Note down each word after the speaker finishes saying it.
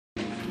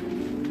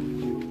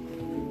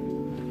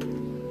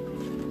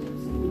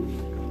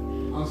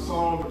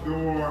saw the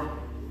door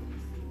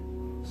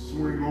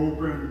swing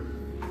open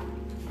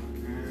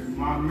and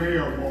my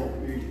mayor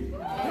walked in.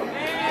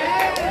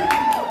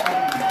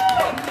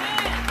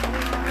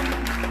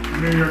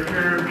 Mayor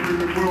Karen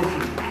Freeman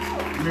Wilson,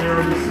 Mayor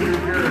of the City of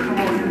Gary. Come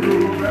on, you do a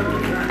little better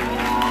than that.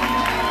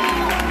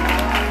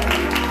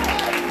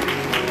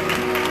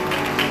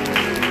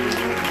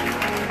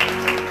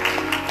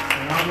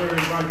 And I'm going to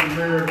invite the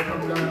mayor to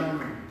come down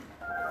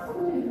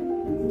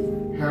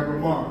and have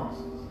remarks.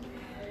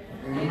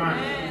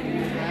 Amen.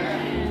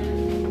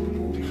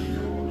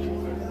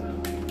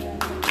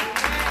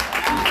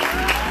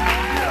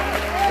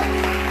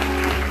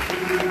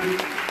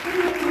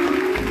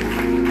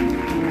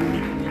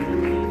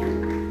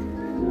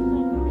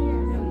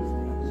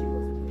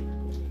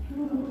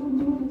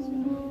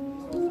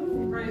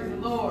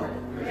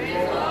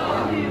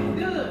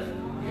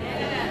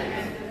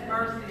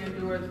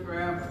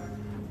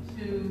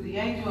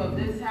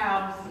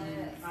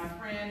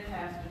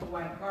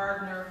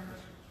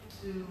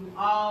 To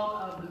all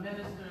of the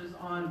ministers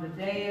on the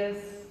dais,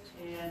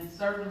 and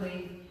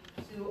certainly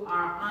to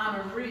our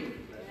honoree.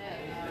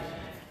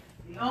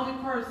 The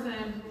only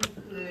person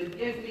who could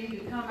get me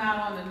to come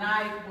out on the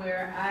night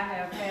where I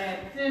have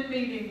had 10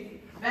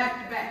 meetings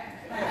back to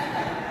back.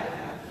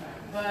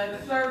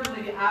 But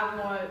certainly I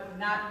want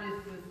not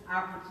miss this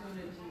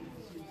opportunity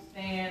to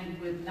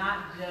stand with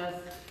not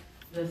just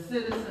the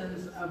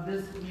citizens of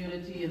this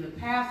community and the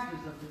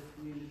pastors of this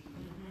community,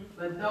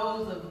 but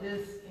those of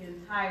this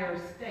entire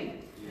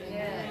state,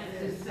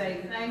 to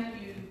say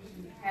thank you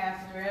to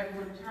Pastor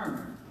Edward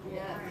Turner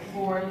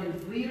for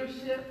his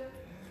leadership,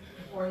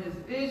 for his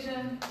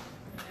vision,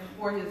 and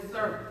for his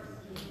service.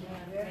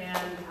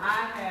 And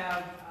I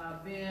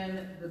have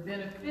been the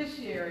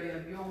beneficiary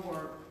of your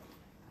work,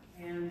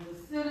 and the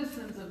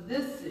citizens of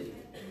this city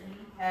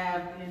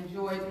have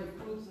enjoyed the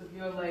fruits of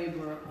your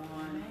labor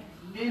on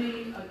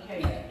many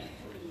occasions.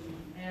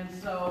 And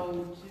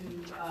so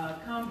to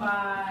come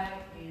by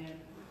and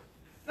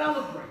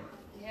celebrate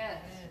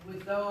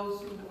with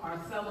those who are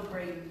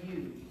celebrating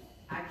you,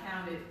 I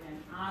count it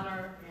an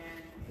honor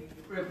and a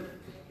privilege.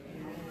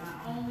 And my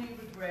only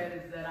regret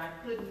is that I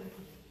couldn't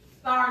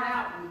start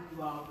out with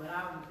you all, but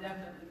I will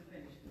definitely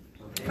finish.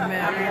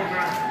 Amen.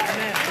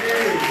 Amen.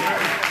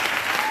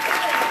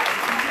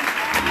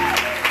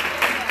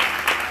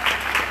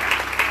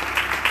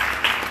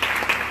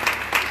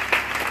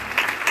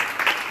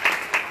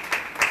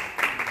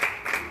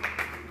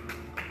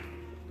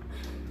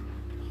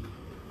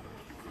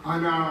 I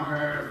now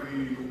have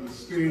the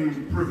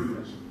esteemed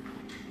privilege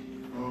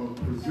of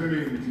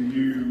presenting to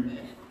you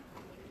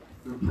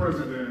the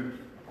president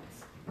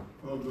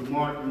of the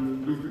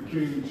Martin Luther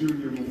King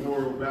Jr.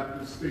 Memorial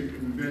Baptist State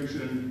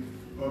Convention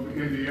of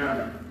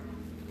Indiana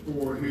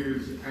for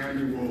his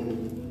annual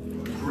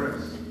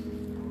address.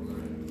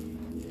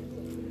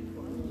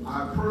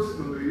 I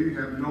personally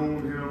have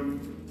known him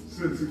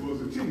since he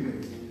was a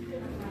teenager.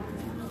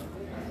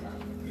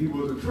 He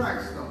was a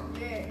track star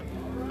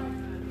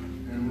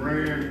and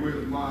ran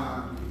with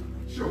my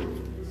children.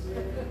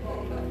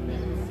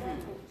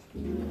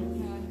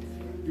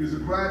 He's a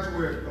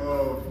graduate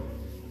of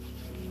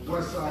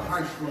Westside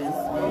High School.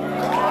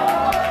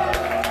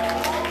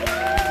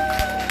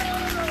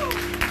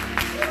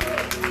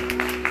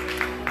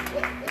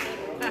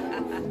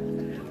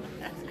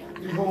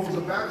 He holds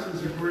a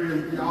bachelor's degree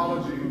in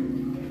theology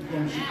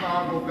from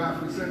Chicago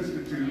Baptist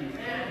Institute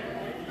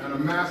and a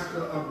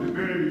Master of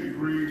Divinity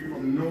degree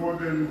from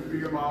Northern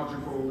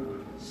Theological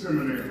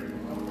Seminary.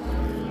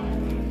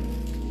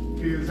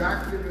 He is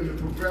active in the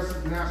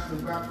Progressive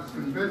National Baptist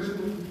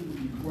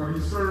Convention, where he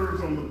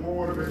serves on the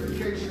Board of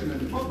Education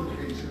and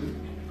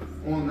Publication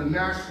on the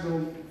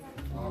national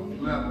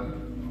level.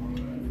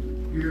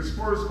 He is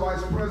first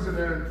vice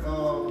president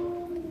of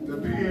the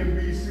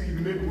NRMBC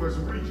Midwest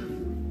region.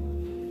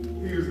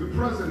 He is the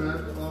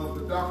president of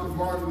the Dr.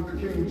 Martin Luther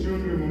King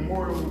Jr.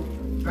 Memorial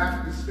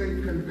Baptist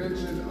State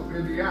Convention of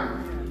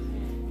Indiana.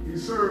 He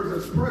serves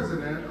as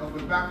president of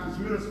the Baptist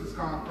Ministers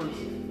Conference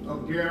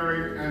of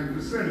Gary and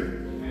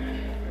vicinity.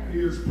 He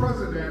is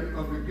president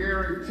of the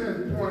Gary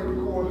 10-Point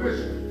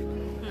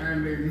Coalition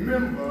and a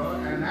member,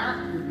 an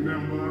active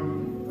member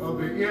of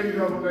the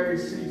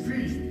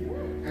NAACP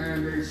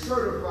and a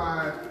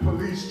certified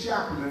police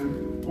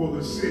chaplain for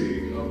the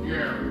city of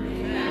Gary.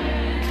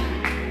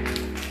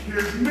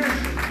 His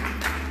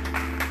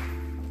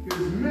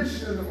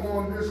mission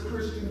on this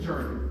Christian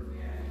journey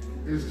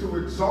is to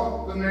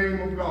exalt the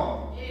name of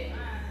God,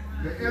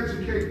 to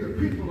educate the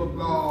people of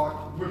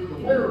God with the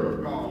word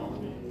of God,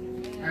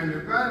 and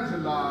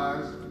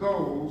evangelize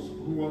those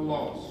who are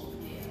lost.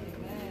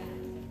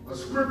 A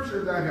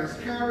scripture that has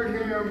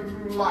carried him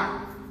through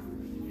life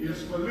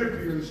is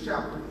Philippians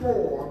chapter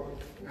 4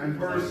 and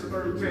verse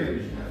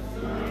 13.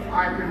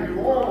 I can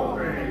do all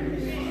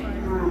things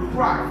through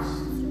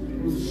Christ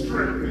who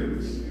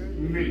strengthens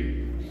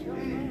me.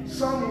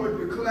 Some would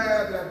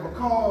declare that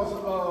because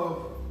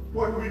of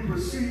what we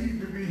perceive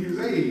to be his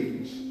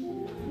age,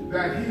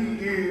 that he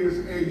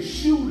is a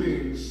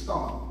shooting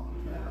star.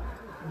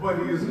 But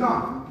he is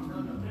not.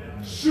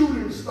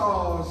 Shooting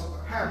stars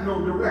have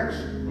no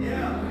direction.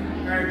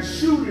 And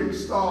shooting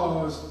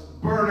stars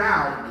burn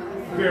out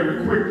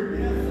very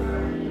quickly.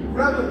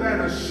 Rather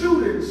than a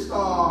shooting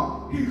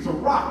star, he's a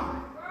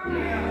rocket.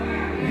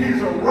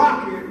 He's a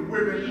rocket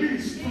with at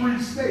least 3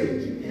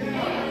 stages.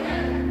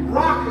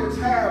 Rockets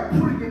have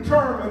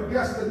predetermined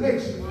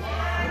destinations,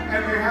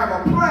 and they have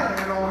a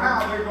plan on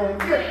how they're going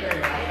to get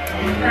there,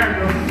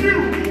 and the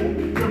fuel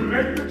to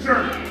make the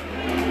journey.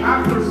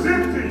 I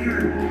present to you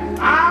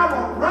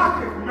our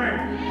rocket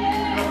man,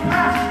 the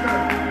pastor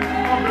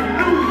of the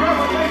new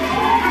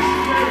Revelation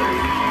Missionary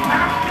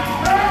Baptist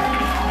Church.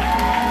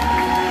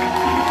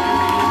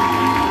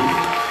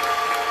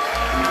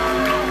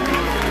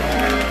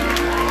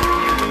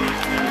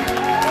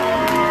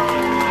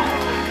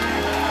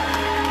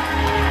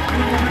 We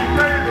will be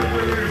favored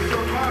with his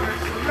symphonic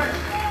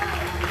selection,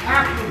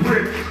 after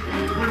which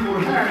we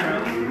will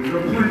have the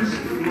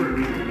priest's word.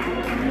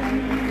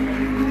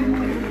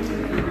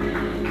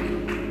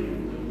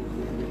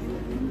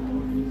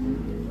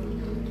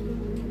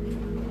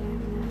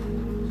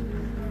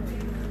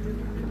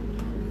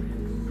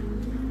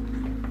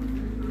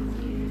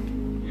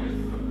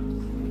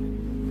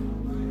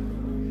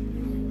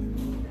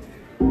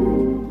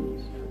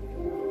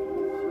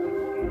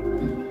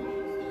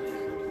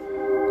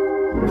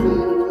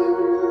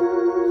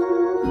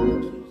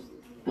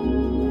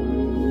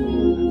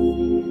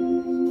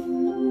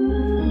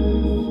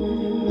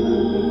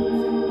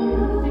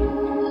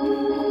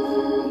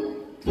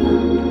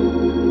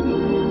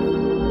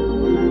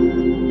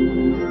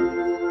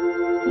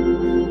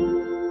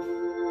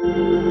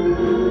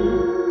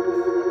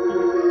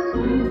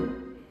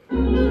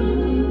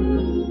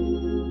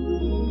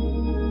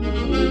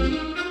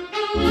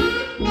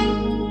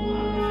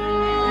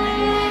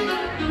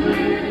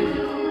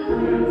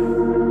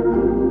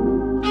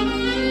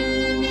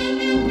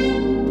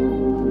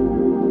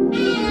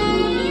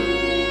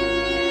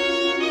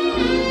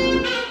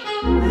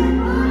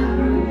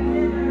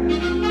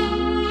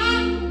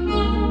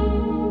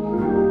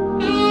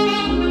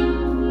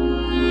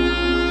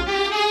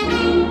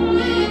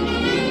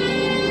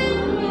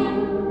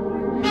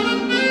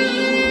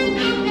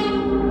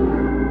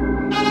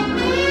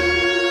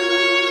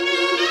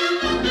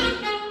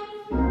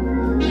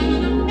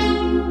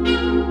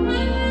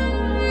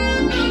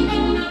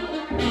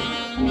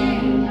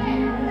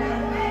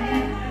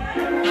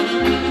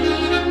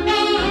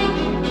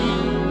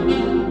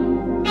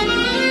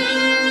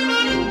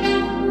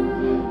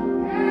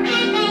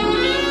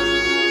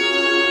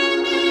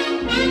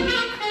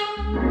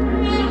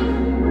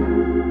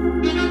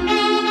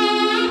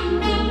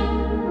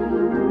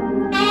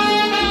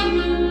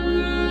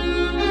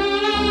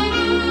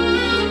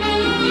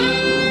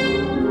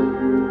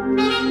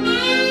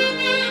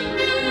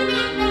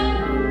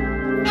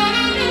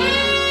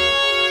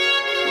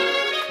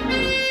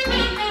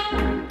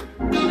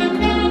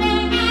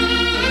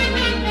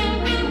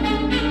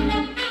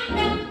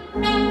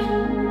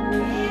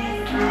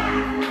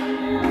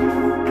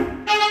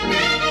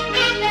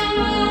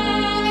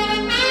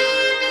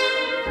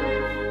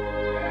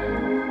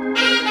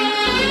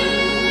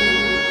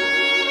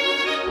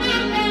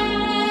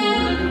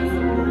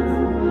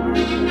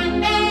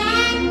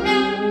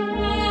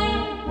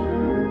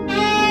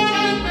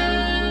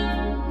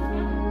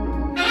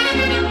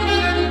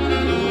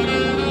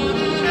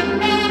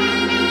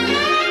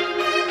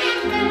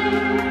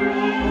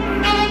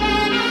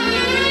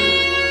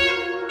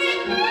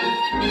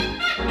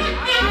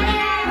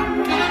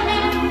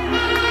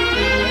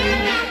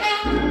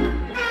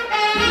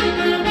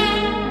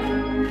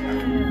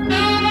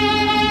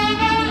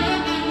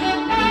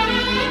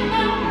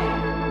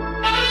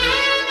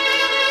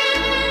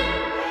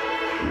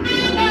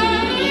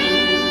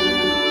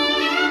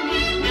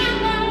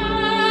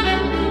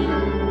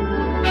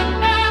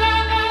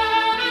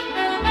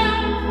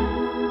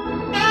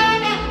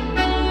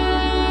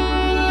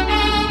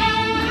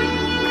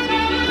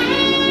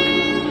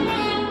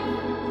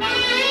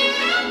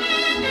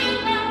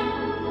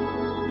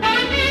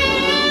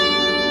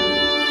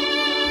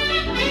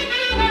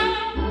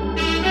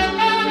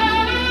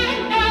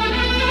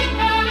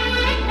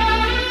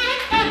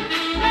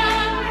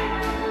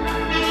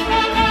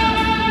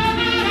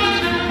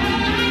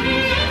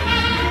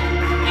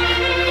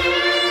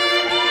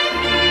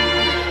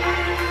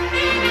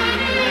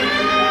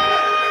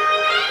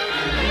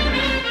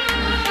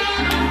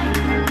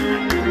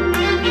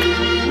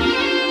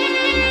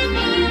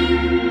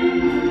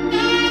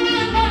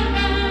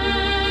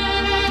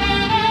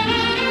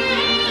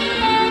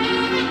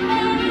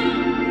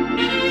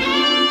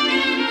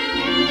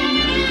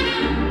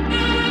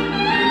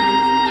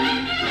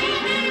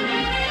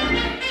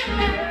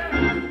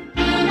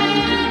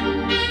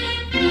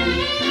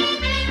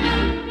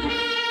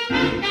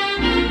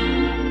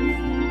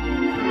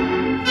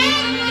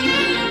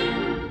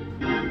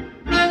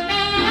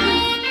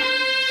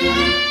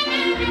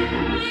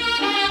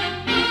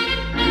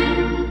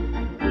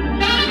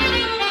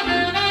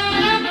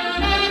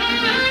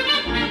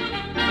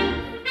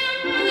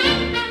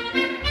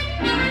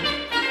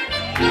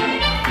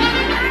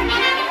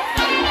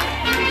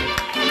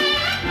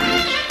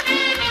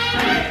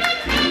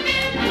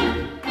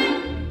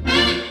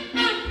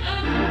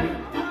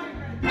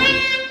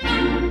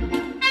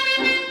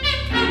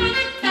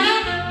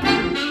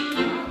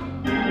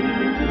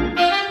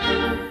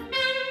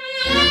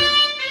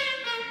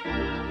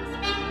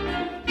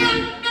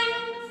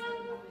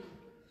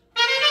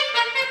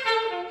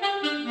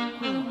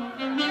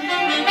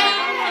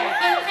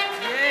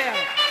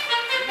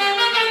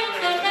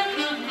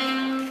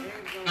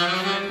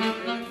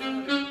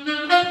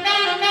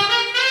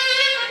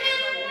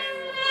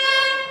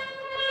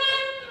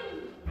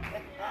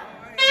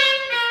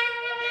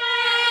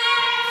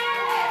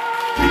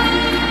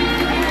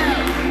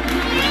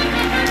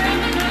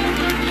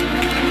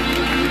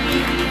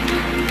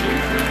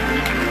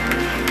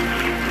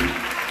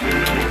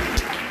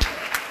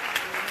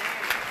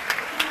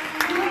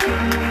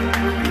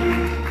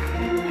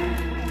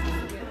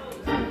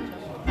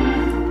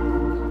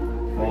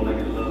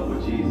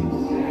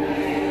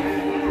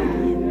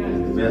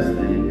 best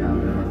thing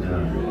I've ever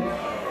done.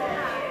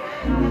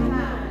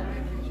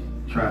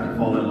 Tried to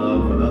fall in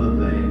love with other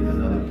things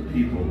and other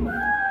people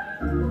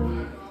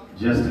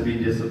just to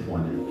be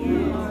disappointed.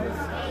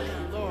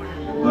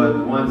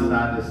 But once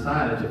I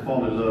decided to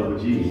fall in love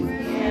with Jesus,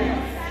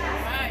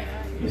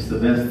 it's the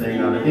best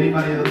thing I've ever.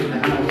 Anybody else in the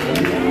house?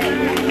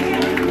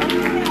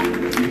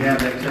 You have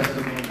that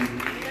testimony?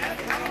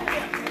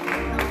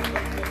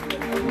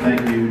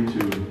 Thank you to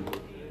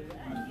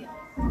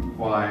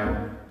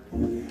choir,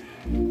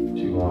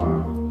 to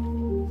our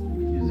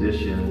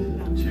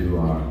musicians, to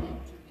our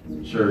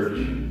church.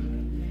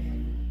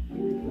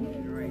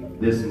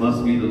 This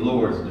must be the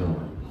Lord's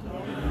doing,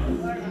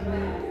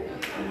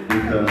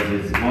 because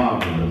it's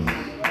marvelous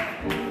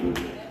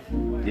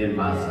in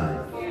my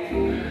sight.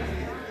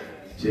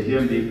 To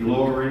him be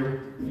glory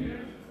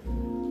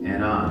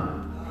and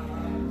honor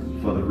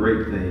for the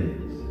great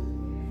things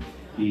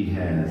he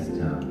has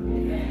done.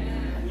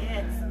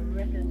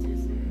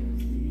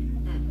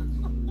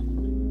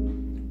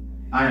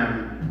 I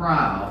am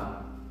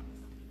proud,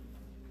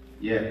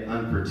 yet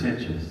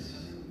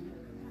unpretentious,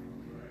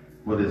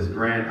 for this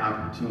grand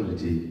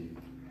opportunity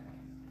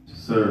to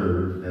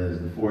serve as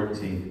the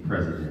 14th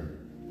president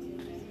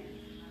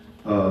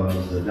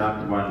of the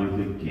Dr. Martin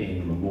Luther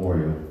King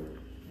Memorial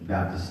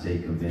Baptist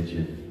State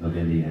Convention of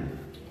Indiana.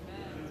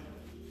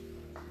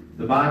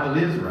 The Bible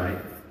is right.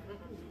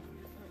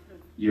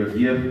 Your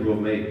gift will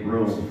make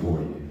room for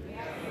you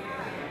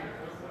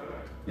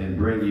and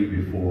bring you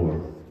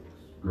before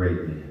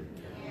great men.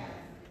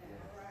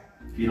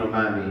 If you don't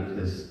mind me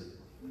just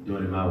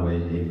doing it my way,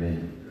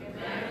 amen.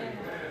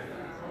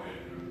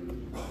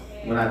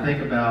 When I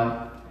think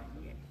about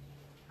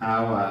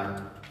how I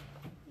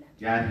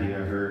got here,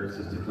 I heard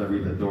Sister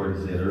Claritha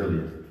Thornton said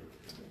earlier,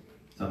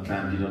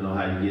 sometimes you don't know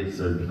how you get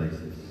certain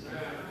places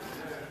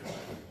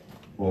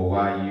or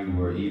why you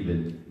were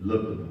even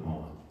looked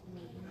upon.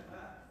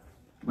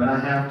 But I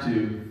have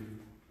to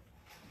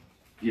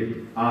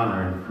give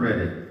honor and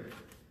credit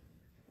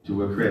to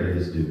where credit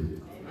is due.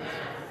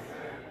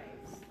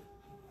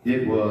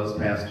 It was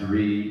Pastor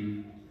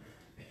Reed,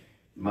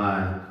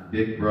 my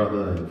big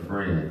brother and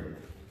friend,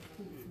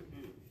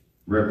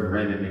 Reverend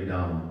Raymond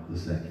McDonald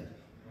II.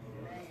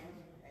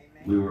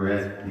 We were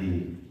at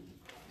the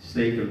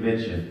state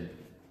convention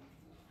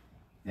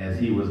as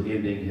he was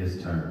ending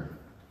his term.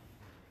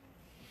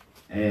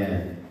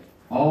 And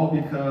all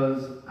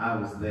because I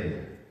was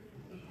there.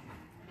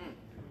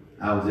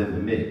 I was in the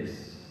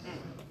mix.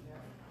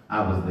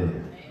 I was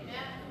there.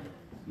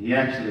 He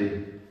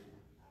actually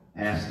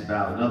asked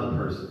about another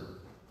person,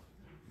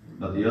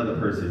 but the other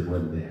person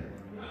wasn't there.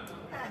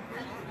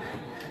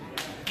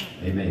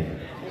 Amen.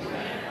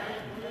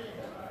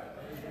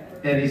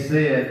 And he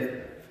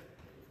said,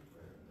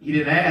 he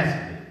didn't ask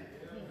me.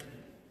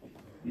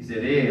 He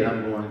said, Ed,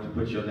 I'm going to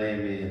put your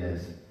name in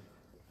as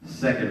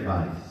second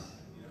vice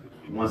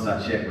once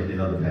I check with the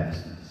other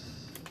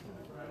pastors.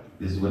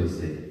 This is what he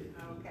said.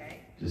 Okay.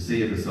 To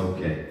see if it's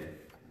okay.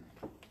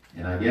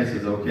 And I guess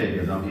it's okay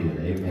because I'm here.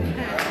 Amen.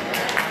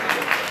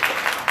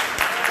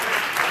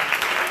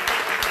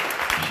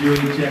 Sure,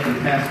 you check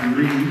with Pastor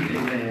Reed.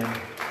 Amen.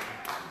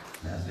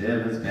 Pastor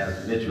Evans,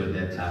 Pastor Mitchell at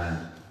that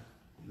time,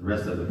 the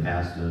rest of the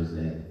pastors,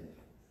 and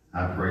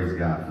I praise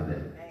God for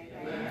that.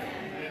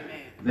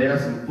 Amen. There are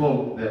some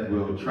folk that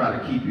will try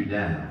to keep you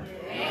down.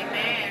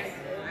 Amen.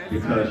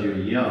 Because you're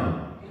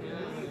young.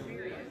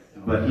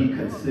 But he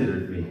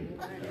considered me.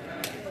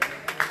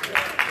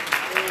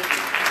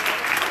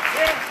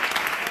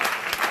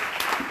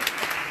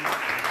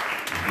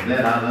 For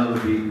that I'll never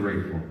be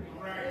grateful.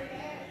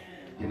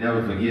 You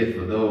never forget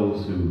for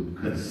those who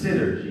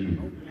considered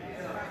you,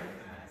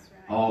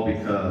 all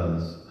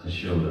because I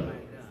showed up.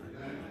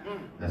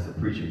 That's a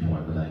preaching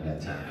point, but I ain't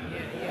got time.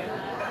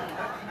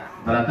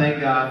 But I thank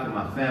God for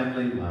my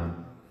family. My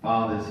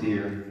father's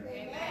here.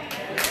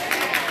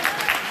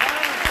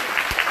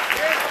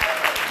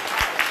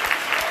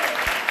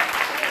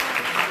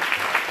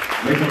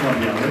 Wake them up,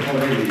 y'all. Wake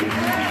them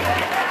up.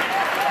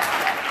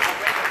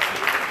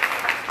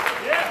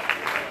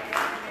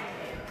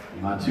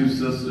 My two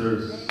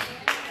sisters,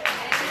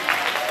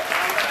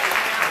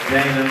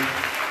 Dana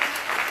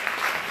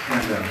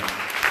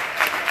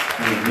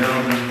and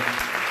Melvin.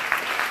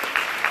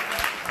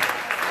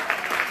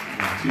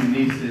 My two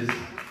nieces,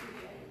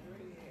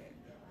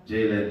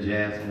 Jayla and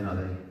Jasmine. Are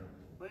they?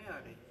 Where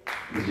are they?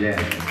 The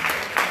Jasmine.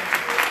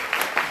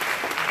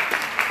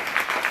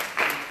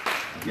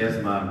 I guess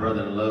my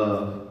brother-in-law,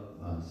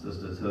 my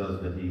sister's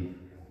husband,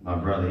 my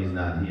brother, he's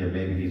not here.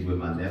 Maybe he's with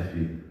my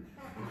nephew.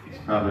 He's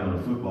probably on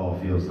a football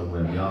field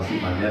somewhere. If y'all see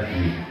my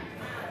nephew,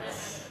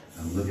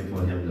 I'm looking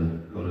for him to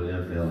go to the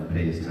NFL and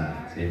pay his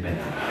tithes. Amen.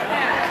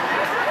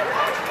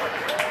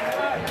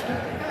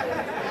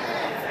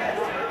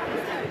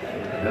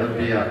 That'll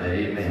be out there.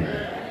 Amen.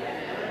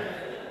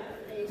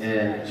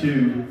 And to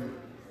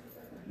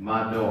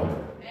my daughter.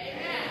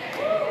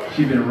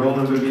 She's been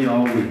rolling with me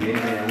all week.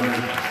 Amen.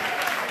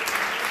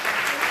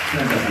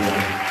 Stand up,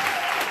 Lord.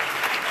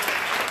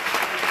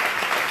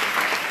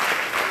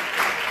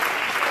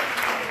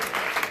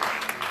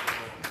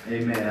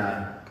 Amen.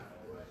 I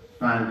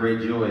find great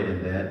joy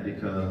in that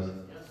because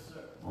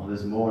on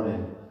this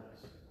morning,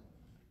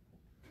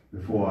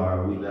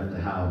 before we left the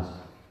house,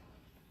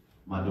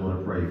 my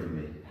daughter prayed for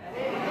me.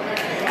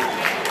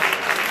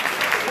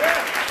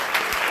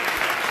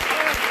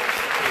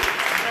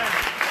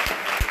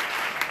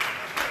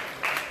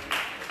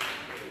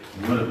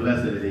 What a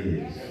blessing it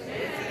is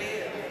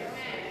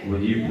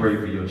when you pray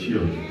for your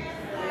children,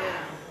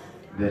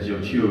 that your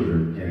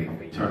children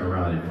can turn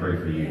around and pray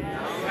for you.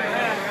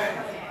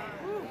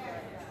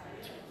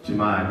 To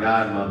my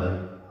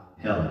godmother,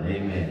 Helen,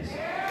 amen.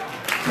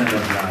 Stand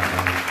up,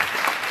 godmother.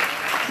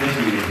 There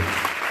she is.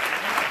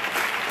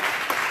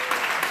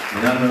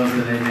 And others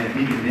said, amen.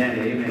 Deacon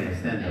Danny, amen.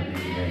 Stand up,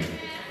 Deacon Danny.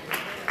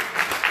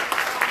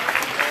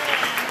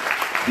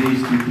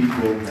 These two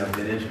people have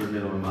been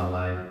instrumental in my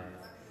life.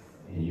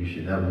 And you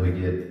should never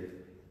forget,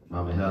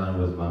 Mama Helen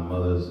was my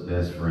mother's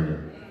best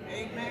friend.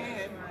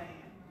 Amen.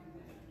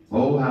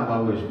 Oh, how I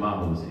wish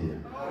Mama was here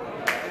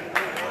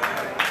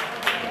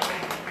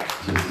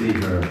to see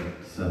her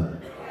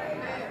son.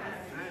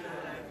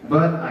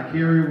 But I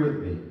carry it with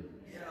me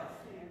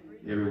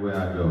everywhere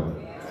I go.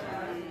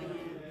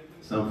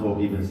 Some folk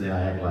even say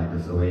I act like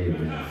this, so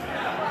amen.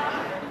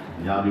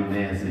 Y'all do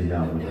Nancy,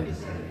 y'all would like to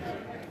say.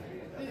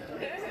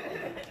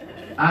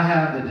 I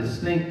have the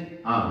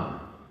distinct honor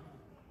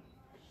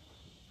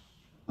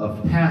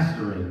of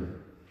pastoring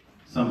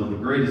some of the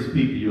greatest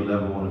people you'll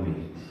ever want to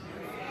meet.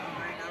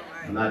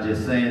 I'm not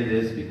just saying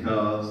this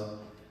because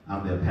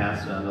I'm their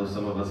pastor. I know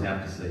some of us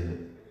have to say it.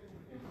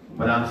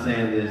 But I'm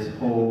saying this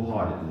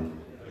wholeheartedly,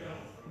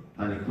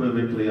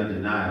 unequivocally,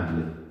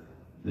 undeniably.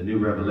 The New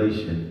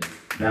Revelation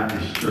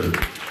Baptist Church.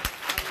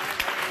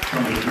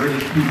 Some of the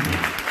greatest people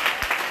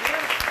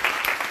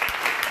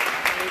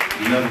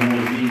you ever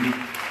want to meet.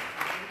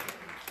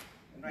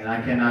 And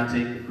I cannot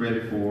take the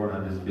credit for it.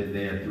 I've just been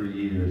there 3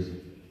 years.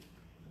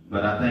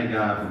 But I thank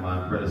God for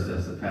my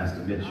predecessor, Pastor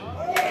Mitchell.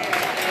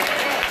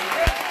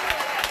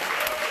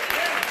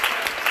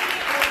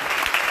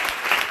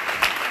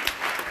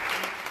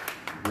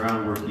 The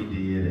groundwork he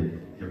did and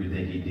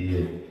everything he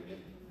did,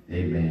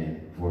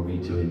 amen, for me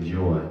to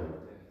enjoy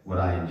what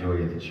I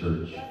enjoy at the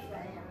church.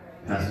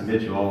 Pastor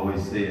Mitchell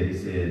always said,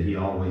 he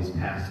always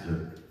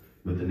pastored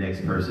with the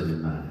next person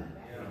in mind.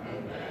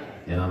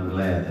 And I'm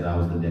glad that I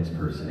was the next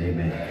person,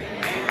 amen.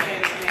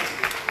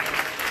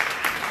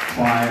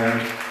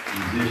 Choir,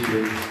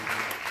 musicians,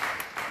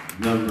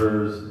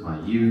 members, my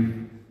youth,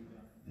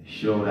 they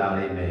showed out,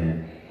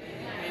 amen.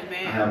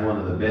 I have one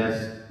of the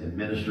best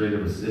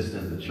administrative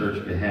assistants the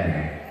church could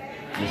have,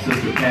 and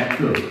Sister Pat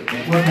Cook.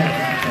 What's that,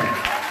 Sister Pat?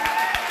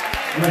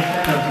 Let's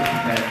stand up, Sister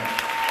Pat.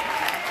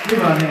 Give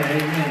her a hand,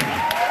 amen.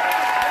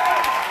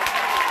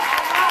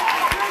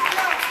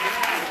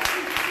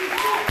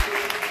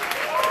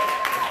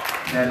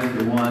 That is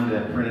the one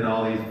that printed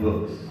all these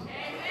books.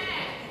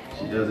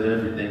 She does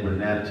everything with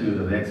an attitude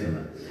of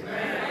excellence.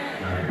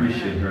 And I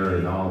appreciate her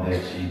and all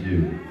that she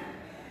do.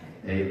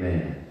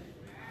 Amen.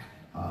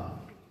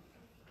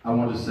 I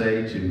want to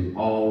say to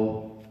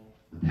all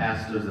the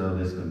pastors of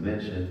this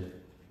convention,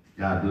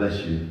 God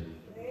bless you.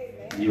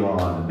 You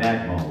are the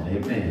backbone,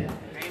 amen,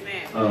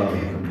 of the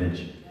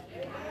convention.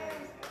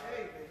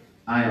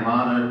 I am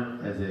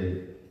honored as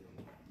a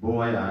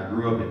boy. I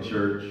grew up in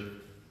church.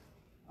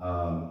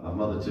 My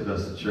mother took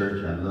us to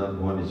church. I loved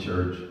going to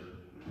church.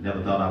 I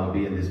never thought I would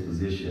be in this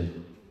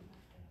position.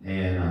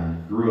 And I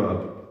grew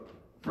up,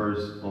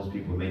 first, most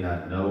people may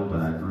not know,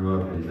 but I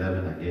grew up at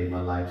 11. I gave my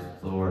life to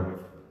the Lord.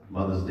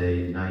 Mother's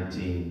Day,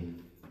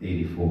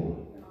 1984.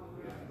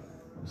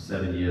 I was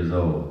 7 years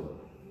old.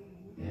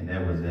 And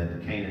that was at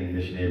the Canaan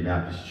Missionary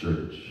Baptist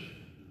Church.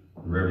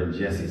 Reverend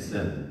Jesse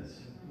Simmons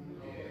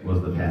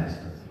was the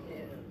pastor.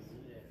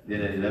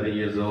 Then at 11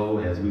 years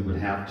old, as we would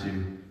have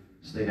to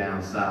stay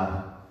down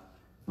south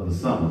for the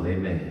summers,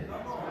 amen.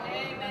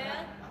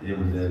 It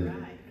was in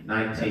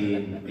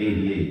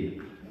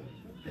 1988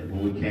 that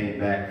when we came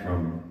back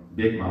from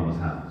Big Mama's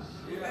house,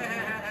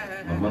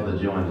 my mother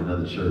joined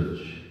another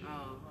church,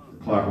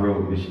 the Clark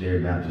Road Missionary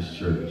Baptist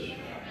Church,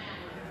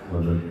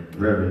 where the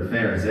Reverend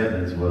Ferris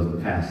Evans was the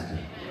pastor.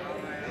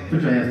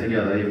 Put your hands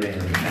together, amen,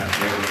 the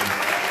pastor.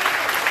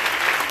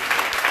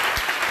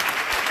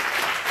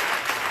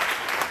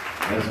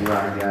 That's where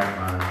I got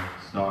my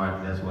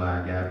start. That's where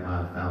I got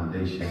my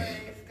foundation.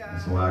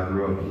 That's where I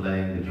grew up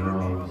playing the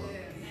drums.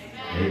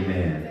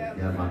 Amen.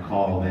 Got my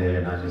call there,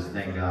 and I just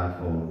thank God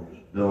for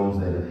those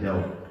that have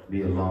helped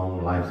me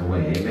along life's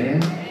way.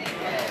 Amen.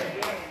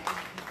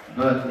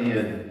 But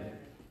in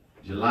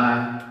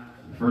July,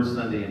 the first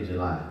Sunday in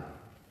July,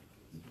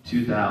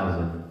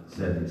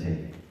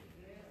 2017,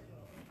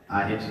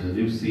 I entered a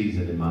new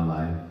season in my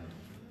life,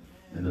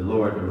 and the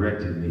Lord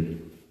directed me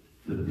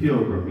to the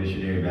Pilgrim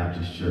Missionary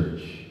Baptist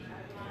Church,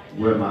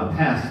 where my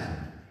pastor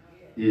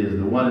is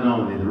the one and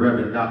only, the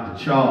Reverend Dr.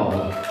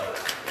 Charles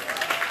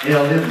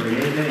L.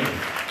 Embry, amen.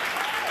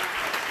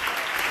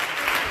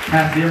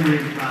 Pastor Embry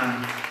is my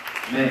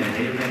man,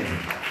 amen.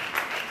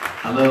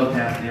 I love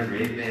Pastor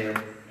Embry,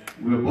 amen.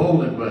 We're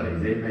bowling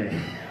buddies, amen.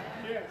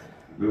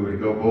 we would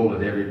go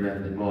bowling every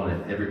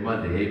morning, every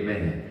Monday,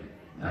 amen.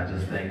 And I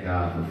just thank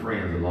God for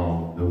friends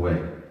along the way.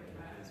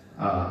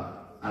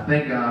 I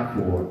thank God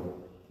for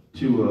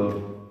two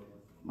of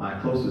my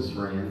closest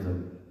friends.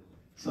 I'm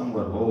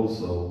somewhat old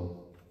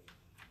soul,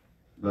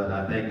 but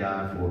I thank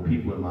God for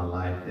people in my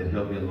life that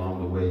helped me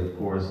along the way. Of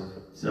course,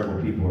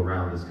 several people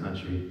around this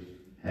country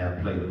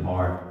have played a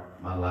part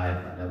in my life.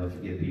 I never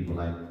forget people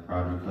like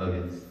Roderick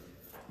Huggins,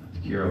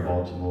 Kira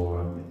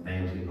Baltimore.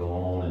 Names can go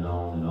on and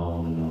on and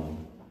on and on.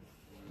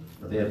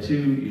 But there are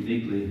two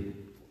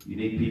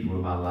unique people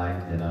in my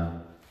life that I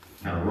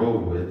kind of roll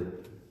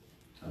with.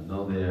 I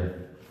know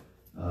they're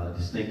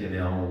distinct in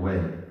their own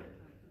way.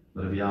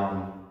 But if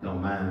y'all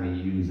don't mind me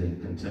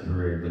using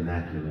contemporary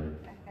vernacular,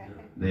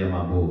 they are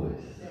my boys.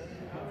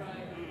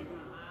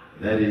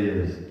 That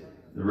is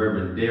the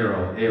Reverend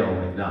Darrell L.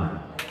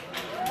 McDonald.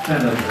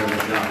 Stand up, Reverend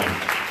McDonald.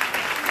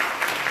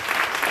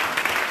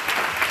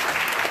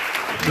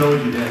 I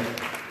told you that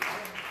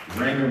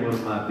Raymond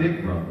was my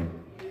big brother.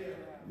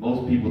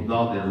 Most people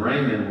thought that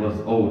Raymond was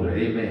older,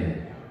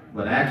 amen.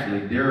 But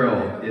actually,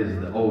 Darrell is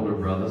the older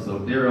brother, so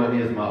Darrell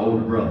is my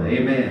older brother,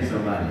 amen,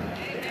 somebody.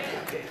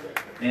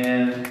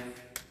 And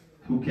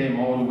who came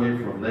all the way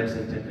from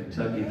Lexington,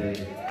 Kentucky. They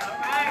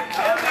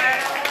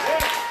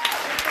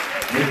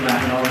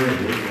laughing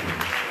already.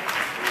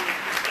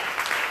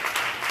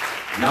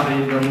 Y'all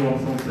didn't know who I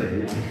was going to say.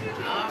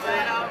 All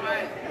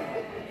right.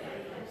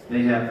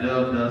 They have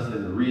dubbed us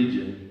in the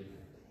region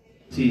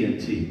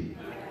TNT.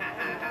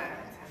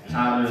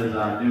 Tyler is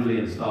our newly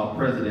installed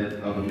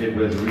president of the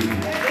Midwest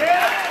region.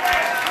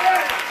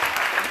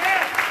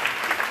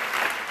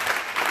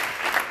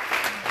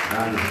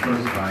 I'm his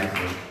first vice,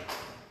 and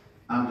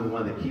I'm the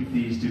one that keeps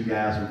these two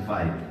guys from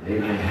fighting.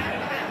 Amen.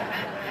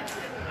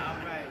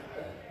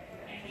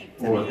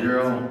 Or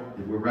Daryl,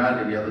 if we're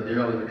riding together,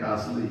 Daryl in the car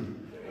sleep.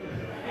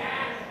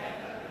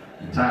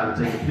 And Tyler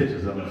taking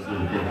pictures of him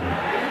sleep.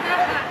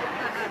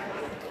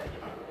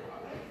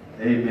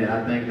 Amen.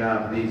 I thank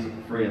God for these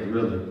friends,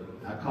 really.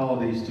 I call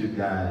these two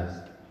guys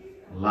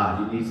a lot.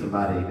 You need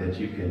somebody that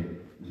you can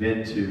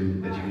vent to,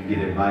 that you can get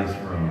advice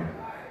from.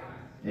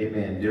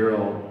 Amen.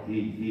 Daryl,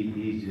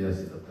 he's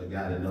just a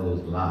guy that knows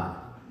a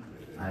lot.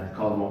 I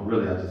call him,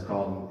 I just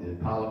call him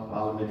the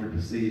parliamentary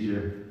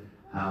procedure,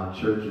 how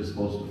church is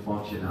supposed to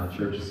function, how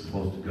church is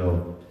supposed to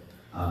go.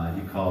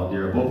 You call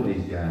Daryl, both of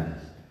these guys,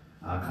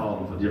 I call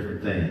them for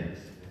different things.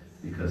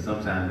 Because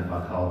sometimes if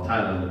I call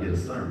Tyler, I'm going to get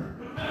a sermon.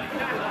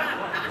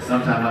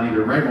 Sometimes I need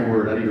a rhema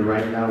word, I need a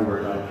right now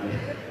word.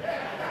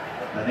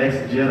 An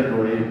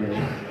exegetical,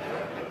 amen.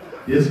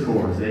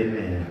 Discourse,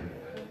 amen.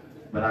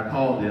 But I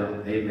call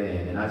them,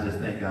 amen, and I just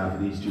thank God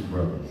for these two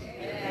brothers.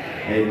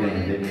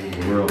 Amen. They mean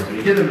the world to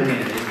me. Give them a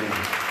hand, amen.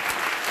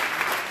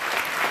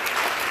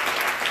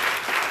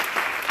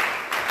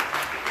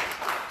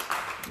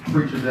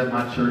 Preachers at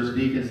my church,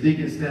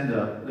 deacons, stand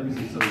up. Let me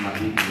see some of my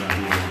deacons out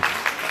here.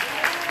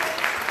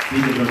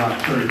 Deacons of our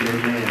church,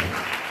 amen.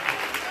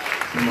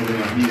 Some of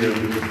them are here.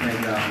 We just thank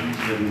God for each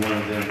and every one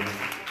of them.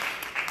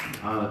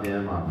 Honor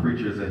them. Our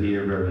preachers are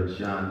here. Reverend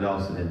Sean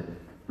Dawson and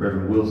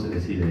Reverend Wilson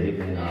is here.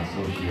 Amen. Our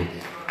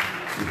associates.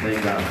 We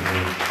thank God for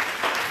them.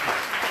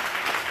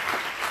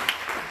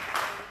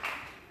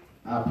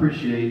 I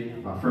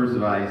appreciate my first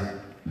vice,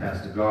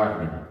 Pastor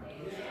Gardner,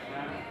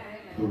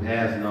 who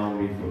has known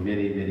me for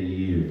many, many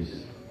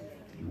years.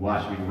 He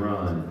watched me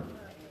run.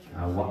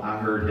 I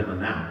heard him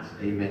announce,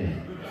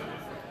 amen.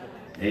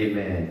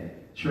 Amen.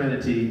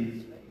 Trinity,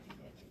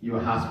 your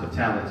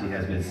hospitality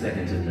has been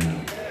second to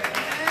none.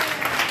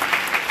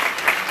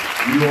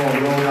 You all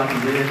rolled out the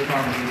red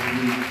carpet this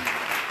week.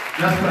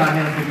 Let's put our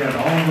hands together.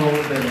 All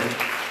those that have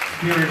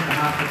experienced the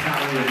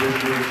hospitality of this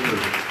great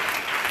church.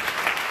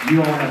 You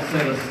all have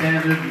set a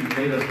standard. You've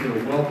made us feel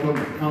welcome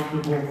and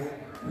comfortable.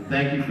 And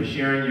thank you for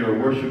sharing your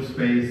worship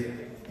space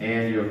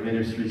and your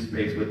ministry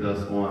space with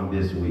us on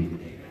this week.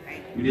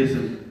 We did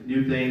some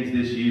new things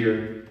this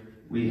year.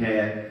 We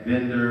had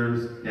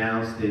vendors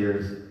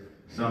downstairs,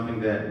 something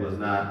that was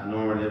not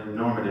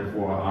normative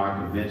for our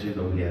convention,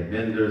 but we had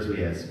vendors, we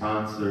had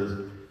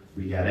sponsors,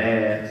 we got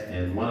ads,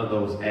 and one of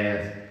those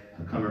ads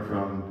are coming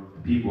from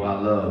the people I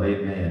love,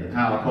 amen. The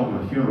Kyle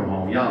Coleman Funeral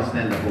Home. Y'all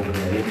stand up over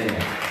there,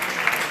 amen.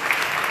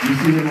 You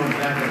see them on the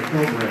back of the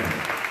program.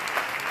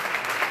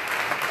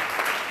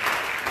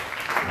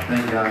 I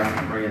thank God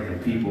for friends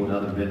and people and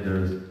other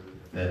vendors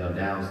that are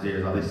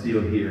downstairs. Are they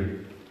still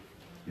here?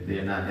 If they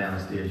are not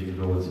downstairs, you can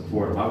go and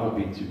support them. I won't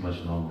be too much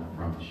longer, I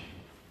promise you.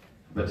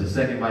 But to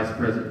Second Vice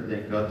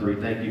President Guthrie,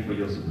 thank you for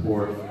your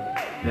support.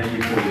 Thank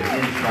you for your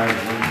insight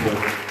and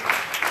input.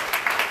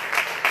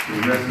 To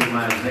the rest of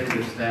my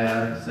executive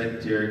staff,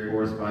 Secretary,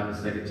 Correspondent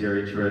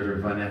Secretary, Treasurer,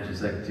 Financial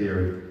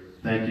Secretary,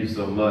 thank you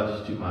so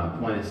much. To my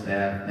appointed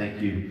staff, thank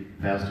you,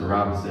 Pastor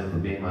Robinson, for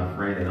being my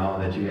friend and all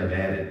that you have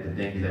added, the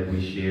things that we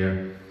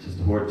share.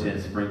 Sister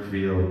Hortense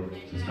Springfield,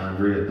 Sister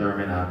Andrea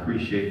Thurman, I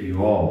appreciate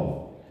you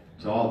all.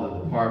 To all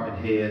the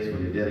department heads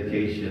for your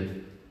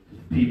dedication,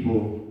 the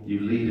people you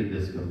lead in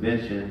this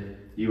convention,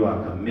 you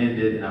are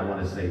commended, and I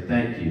want to say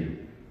thank you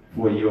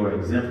for your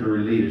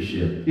exemplary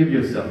leadership. Give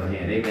yourself a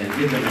hand. Amen.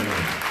 Give them a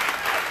hand.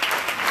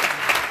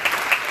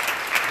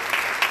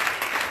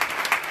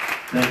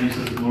 Thank you,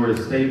 Sister Gloria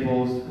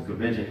Staples, the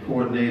convention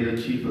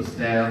coordinator, chief of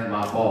staff,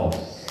 my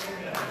boss.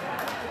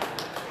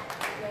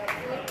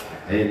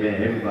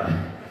 Amen, everybody.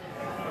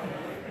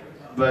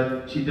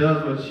 But she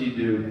does what she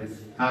do,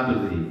 I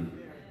believe.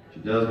 She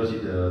does what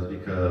she does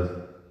because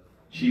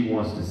she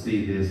wants to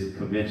see this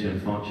convention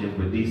function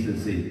with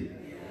decency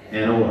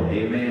and order.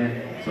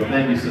 Amen. So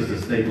thank you, Sister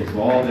Staples,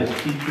 for all that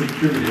she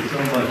contributed so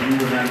much. You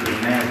would not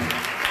imagine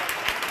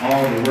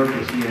all the work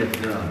that she has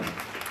done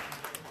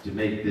to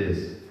make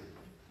this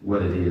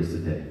what it is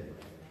today.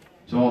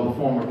 To all the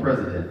former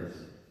presidents,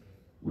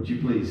 would you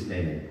please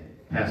stand?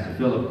 Pastor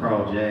Philip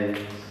Carl James,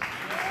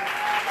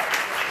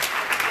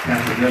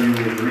 Pastor W.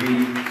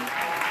 Reed,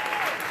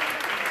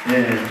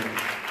 and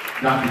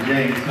Dr.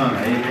 James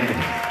Hunter.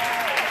 Amen.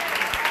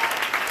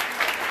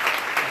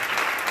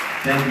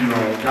 Thank you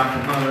all. Dr.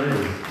 Hunter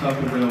is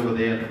tucked away over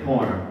there in the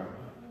corner,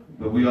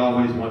 but we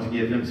always want to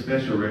give him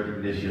special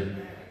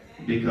recognition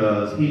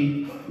because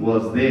he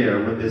was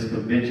there when this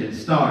convention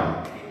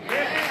started.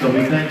 So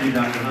we thank you,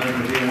 Dr. Hunter,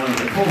 for being one of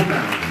the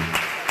co-founders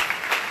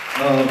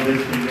of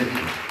this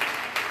convention.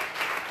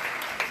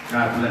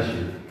 God bless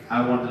you.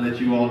 I want to let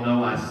you all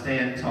know I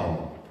stand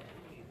tall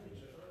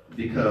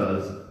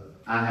because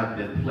I have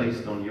been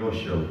placed on your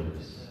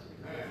shoulders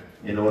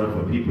in order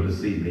for people to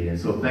see me. And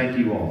so thank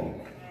you all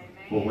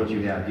for what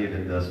you have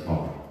given thus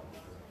far.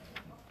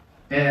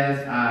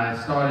 As I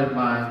started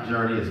my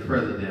journey as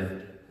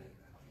president,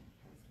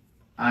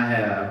 I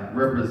have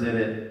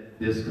represented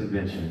this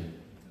convention.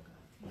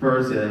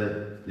 First,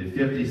 at the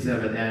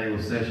 57th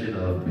annual session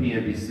of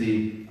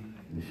PNBC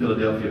in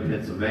Philadelphia,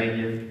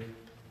 Pennsylvania.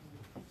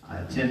 I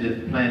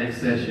attended the planning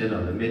session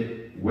of the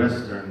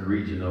Midwestern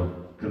Regional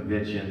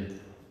Convention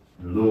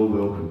in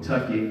Louisville,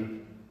 Kentucky.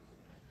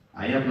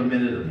 I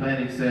implemented a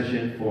planning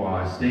session for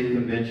our state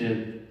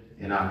convention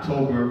in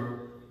October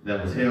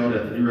that was held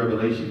at the New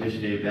Revelation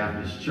Missionary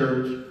Baptist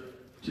Church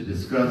to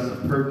discuss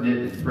some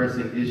pertinent and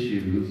pressing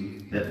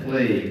issues that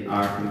plague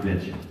our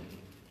convention.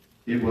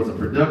 It was a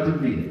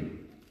productive meeting.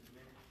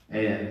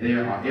 And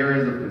there are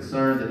areas of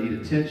concern that need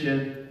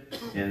attention,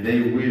 and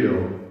they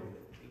will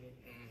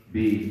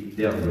be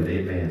dealt with.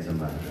 Amen,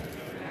 somebody.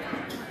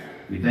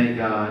 We thank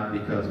God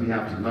because we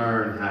have to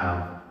learn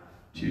how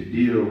to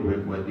deal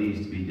with what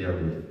needs to be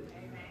dealt with.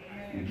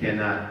 We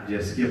cannot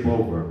just skip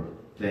over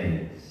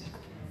things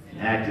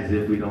and act as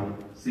if we don't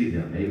see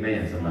them.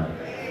 Amen, somebody.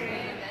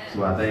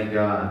 So I thank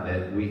God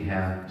that we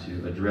have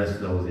to address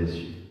those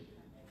issues.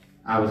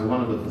 I was one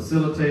of the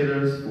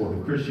facilitators for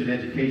the Christian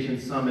Education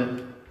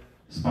Summit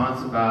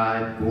sponsored by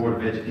the Board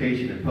of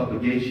Education and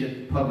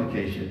Publication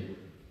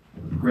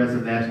of the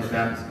Progressive National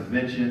Baptist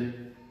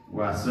Convention,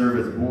 where I serve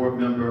as a board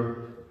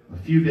member a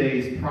few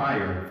days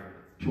prior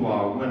to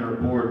our winter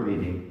board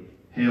meeting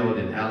held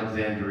in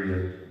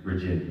Alexandria,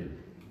 Virginia.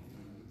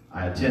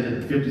 I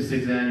attended the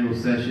 56th annual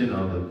session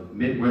of the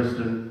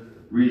Midwestern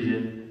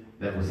region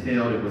that was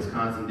held in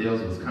Wisconsin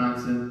Dells,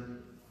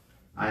 Wisconsin.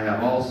 I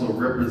have also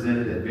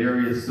represented at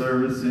various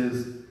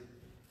services,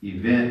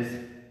 events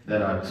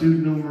that are too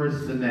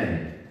numerous to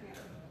name.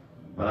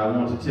 But I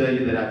want to tell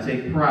you that I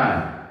take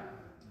pride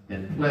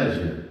and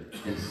pleasure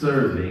in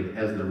serving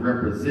as the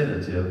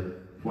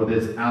representative for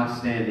this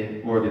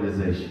outstanding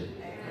organization.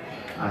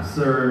 I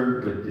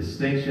serve with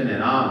distinction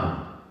and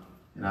honor,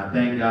 and I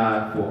thank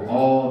God for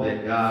all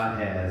that God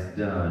has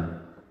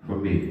done for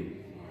me.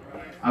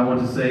 I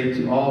want to say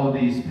to all of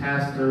these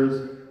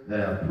pastors that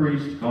have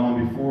preached,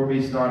 gone before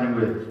me, starting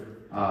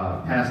with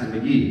Pastor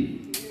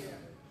McGee,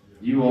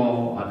 you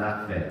all are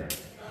not fair.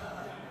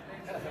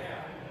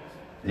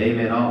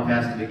 Amen. All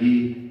Pastor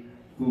McGee,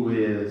 who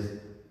is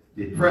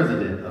the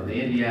president of the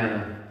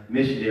Indiana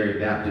Missionary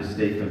Baptist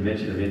State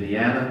Convention of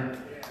Indiana.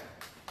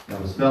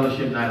 That was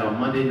fellowship night on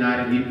Monday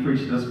night, and he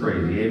preached us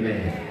crazy.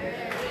 Amen.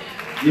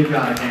 Give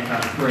God a hand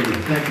clap of praise.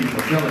 Thank you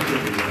for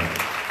fellowship with us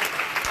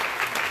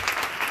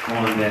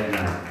on that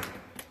night.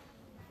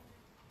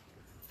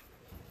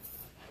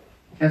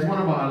 As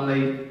one of our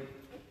late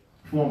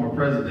former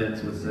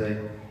presidents would say,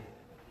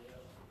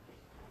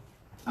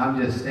 I'm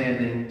just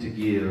standing to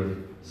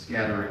give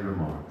scattering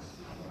remarks.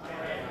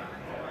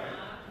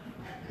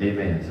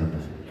 Amen,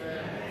 somebody.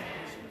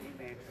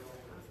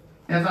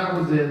 As I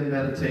was in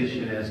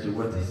meditation as to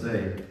what to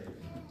say,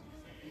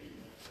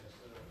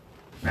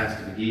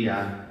 Pastor McGee,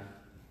 I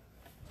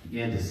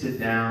began to sit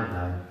down and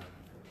I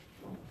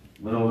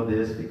went over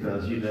this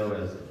because, you know,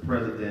 as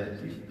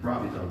president, you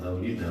probably don't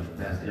know, you know,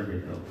 Pastor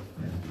Emory knows,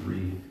 Pastor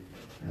Reed,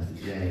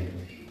 Pastor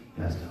James,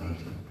 Pastor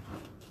Hunter.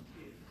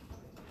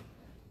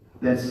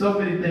 That so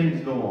many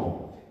things go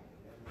on.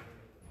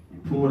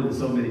 You pulled in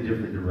so many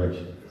different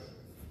directions.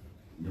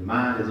 Your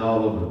mind is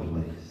all over the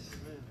place.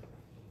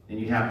 And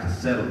you have to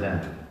settle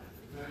down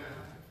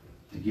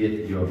to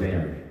get your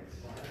bearings.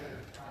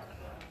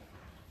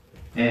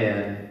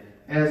 And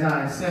as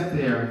I sat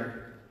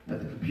there at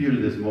the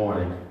computer this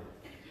morning,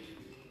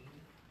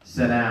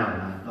 sat down,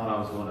 and I thought I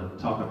was going to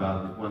talk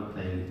about one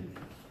thing,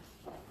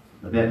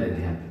 but that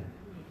didn't happen.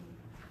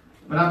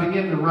 But I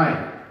began to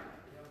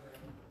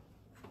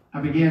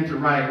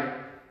write,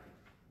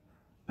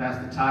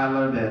 Pastor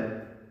Tyler,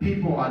 that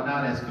people are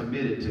not as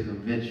committed to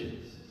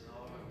conventions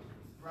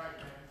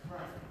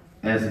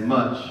as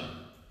much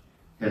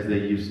as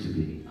they used to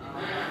be.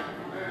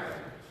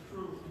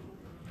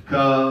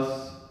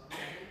 Because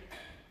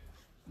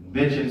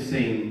conventions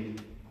seem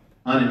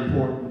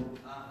unimportant,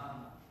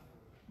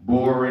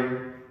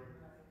 boring,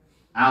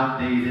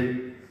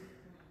 outdated,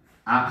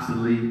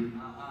 obsolete.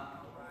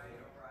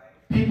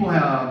 People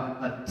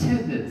have a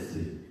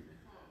tendency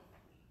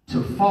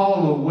to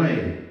fall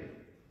away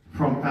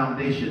from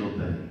foundational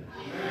things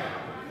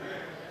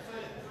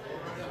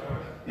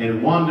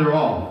and wander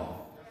off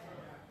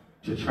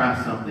to try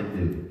something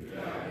new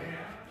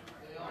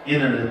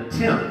in an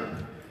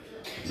attempt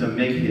to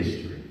make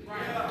history.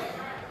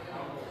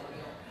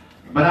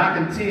 But I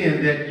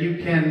contend that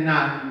you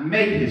cannot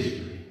make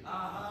history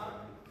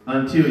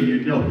until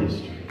you know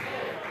history.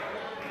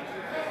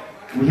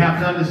 We have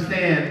to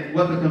understand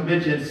what the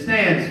convention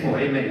stands for.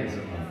 Amen,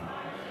 somebody.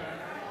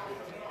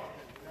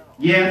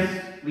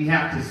 Yes, we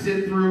have to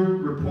sit through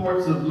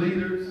reports of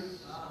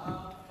leaders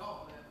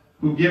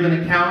who give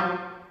an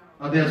account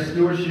of their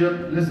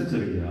stewardship. Listen to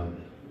me, y'all.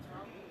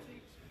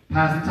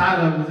 Pastor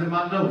Tyler was in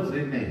my notes.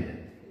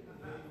 Amen.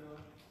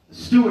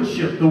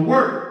 Stewardship, the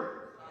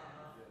work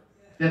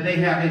that they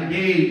have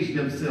engaged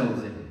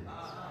themselves in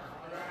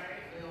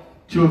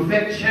to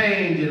affect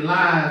change in the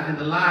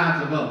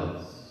lives of others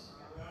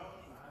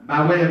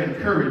by way of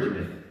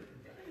encouragement,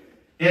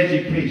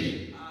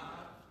 education,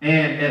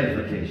 and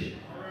edification.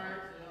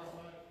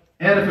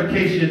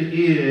 Edification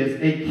is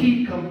a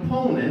key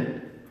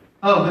component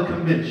of the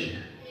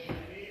convention.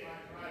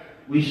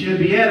 We should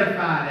be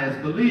edified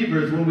as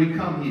believers when we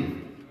come here.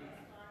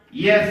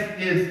 Yes,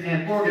 it's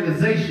an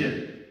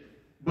organization,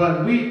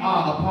 but we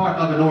are a part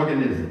of an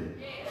organism.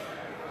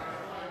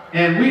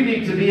 And we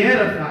need to be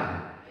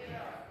edified.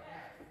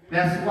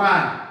 That's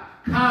why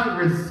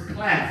Congress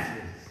classes,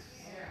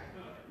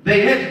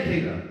 they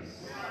educate us.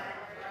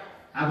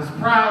 I was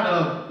proud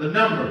of the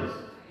numbers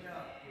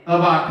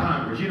of our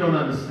Congress. You don't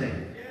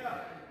understand.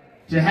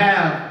 To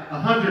have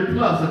 100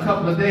 plus a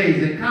couple of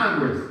days in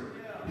Congress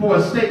for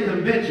a state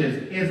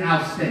convention is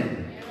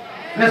outstanding.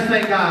 Let's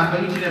thank God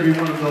for each and every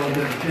one of those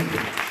that attended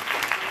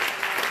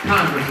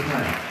Congress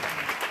class.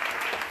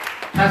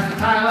 Pastor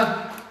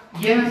Tyler,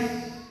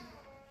 yes,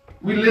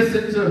 we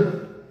listened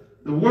to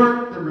the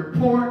work, the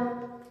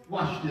report,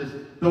 watch this,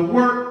 the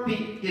work, the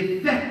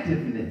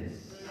effectiveness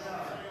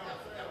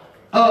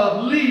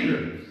of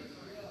leaders.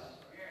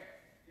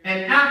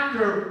 And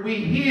after we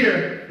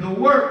hear the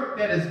work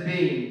that is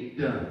being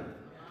done,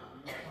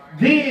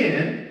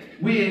 then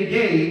we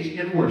engage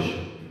in worship.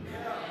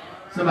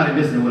 Somebody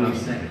listen to what I'm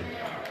saying.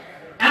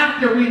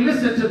 After we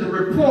listen to the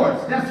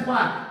reports, that's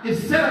why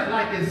it's set up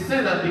like it's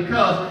set up,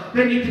 because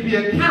they need to be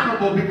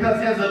accountable,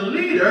 because as a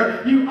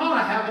leader, you ought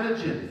to have an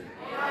agenda.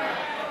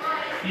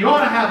 You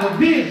ought to have a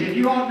vision.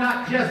 You ought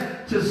not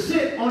just to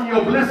sit on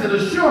your blessed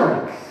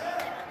assurance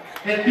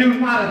and do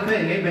not a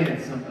thing.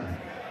 Amen, somebody.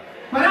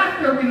 But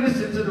after we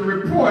listen to the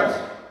reports,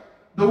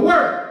 the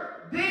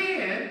work,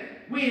 then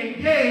we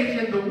engage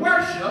in the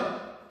worship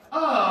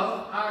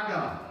of our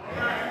God.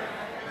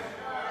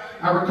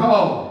 I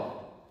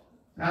recall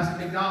Pastor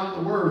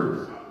McDonald the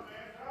words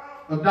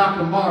of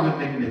Dr. Marvin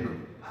McNichol,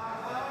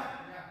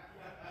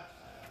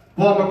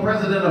 former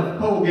president of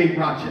Colgate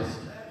Rochester.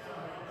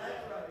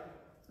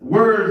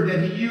 Words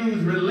that he used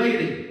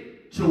relating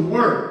to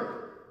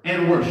work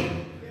and worship.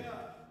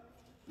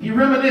 He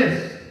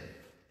reminisced,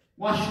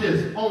 watch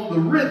this, on the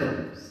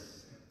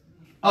rhythms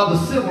of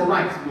the civil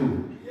rights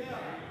movement,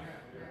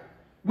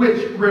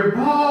 which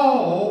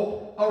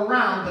revolve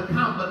around the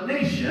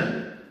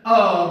combination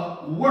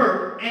of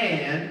work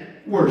and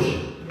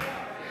worship.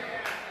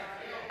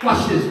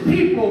 Watch this,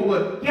 people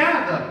would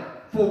gather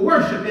for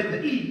worship in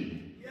the evening.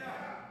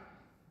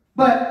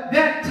 But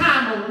that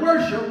time of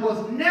worship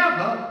was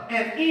never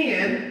an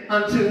end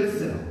unto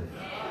itself.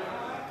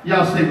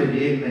 Y'all stay with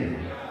me, amen.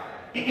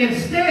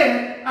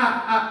 Instead,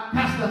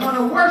 Pastor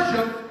Hunter,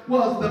 worship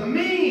was the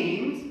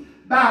means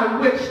by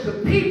which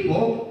the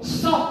people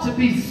sought to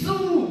be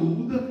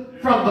soothed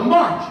from the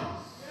marches,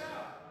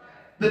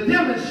 the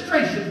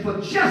demonstration for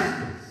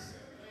justice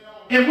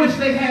in which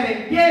they had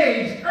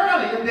engaged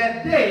earlier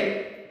that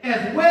day,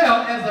 as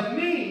well as a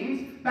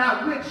means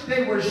by which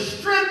they were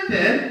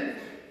strengthened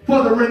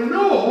for the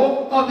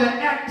renewal of their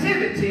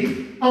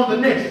activities on the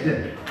next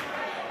day.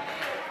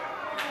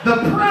 The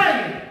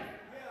praying,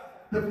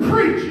 the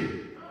preaching,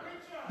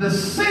 the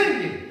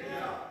singing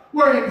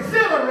were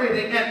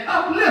exhilarating and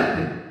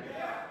uplifting,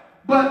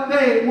 but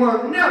they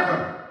were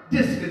never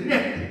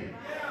disconnected,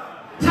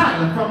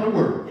 Tyler, from the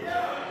word.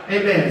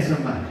 Amen,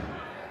 somebody.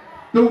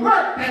 The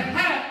work that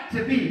had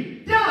to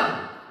be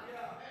done.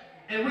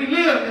 And we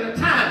live in a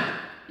time,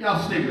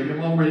 y'all stay with me,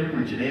 I'm already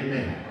preaching,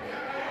 amen.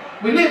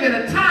 We live in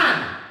a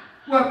time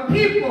where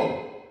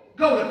people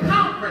go to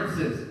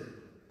conferences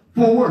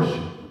for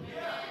worship.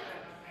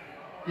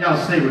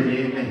 Y'all stay with me,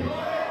 amen.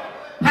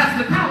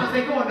 Pastor Collins,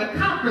 they go into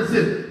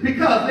conferences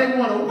because they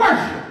want to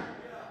worship.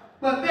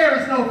 but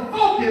there is no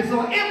focus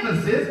or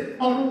emphasis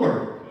on the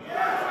word.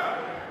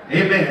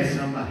 Amen,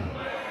 somebody.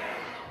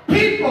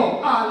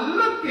 People are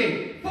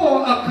looking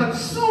for a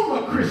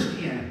consumer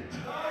Christianity,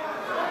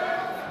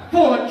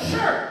 for a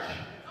church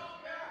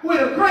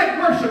with a great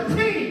worship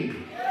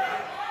team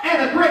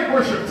and a great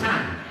worship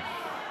time.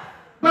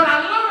 But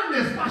I learned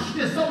this, watch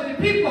this, so many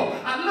people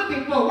are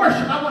looking for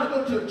worship. I want to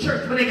go to a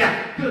church where they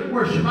got good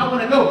worship. I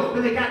want to go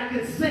where they got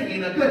good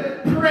singing, a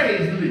good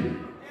praise lead.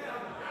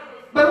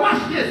 But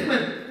watch this,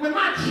 when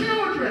my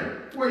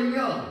children were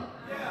young,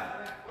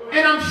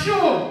 and I'm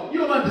sure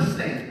you'll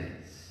understand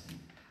this,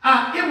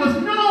 it was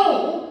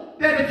known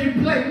that if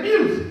you play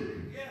music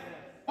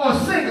or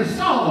sing a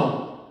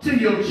song to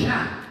your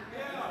child,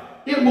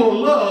 it will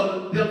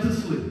lull them to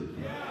sleep.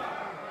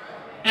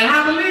 And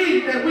I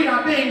believe that we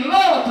are being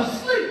lulled to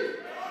sleep.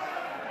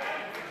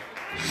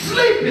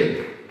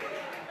 Sleeping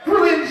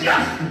through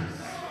injustice.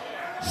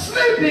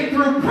 Sleeping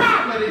through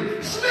poverty.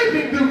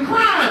 Sleeping through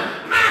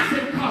crime. Mass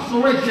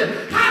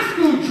incarceration. High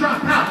school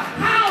dropout.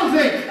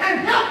 Housing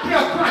and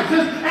healthcare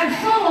crisis. And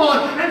so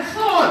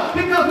on.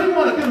 Because we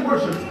want a good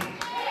worship.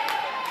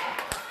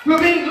 We're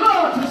being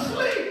lulled to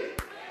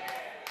sleep.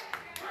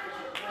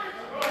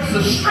 It's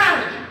a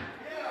strategy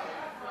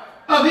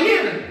of the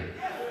enemy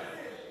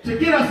to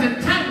get us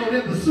entangled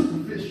in the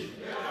superficial.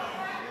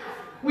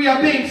 We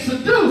are being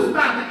seduced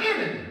by the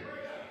enemy.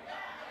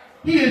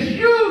 He is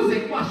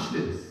using, watch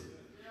this,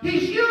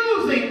 he's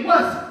using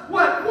what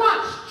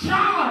once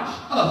charged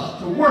us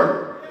to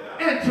work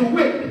and to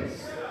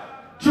witness,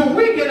 to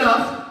weaken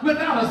us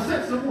without a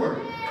sense of work.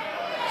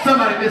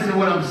 Somebody listen to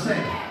what I'm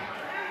saying.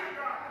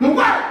 The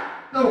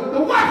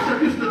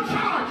worship used to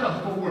charge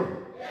us for work.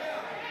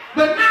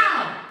 But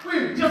now,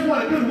 we just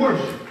want a good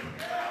worship.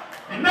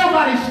 And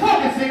nobody's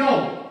focusing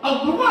on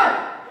the work.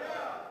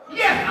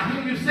 Yes, I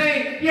hear you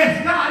saying,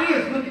 yes, God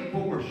is looking for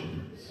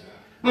worshipers.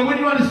 But when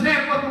you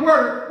understand what the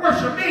word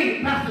worship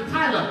means, Pastor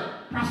Tyler,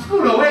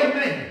 proskuto,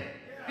 amen.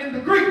 In the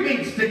Greek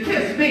means to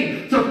kiss,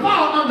 means to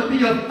fall under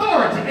the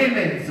authority,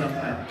 amen,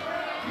 somebody.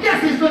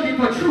 Yes, he's looking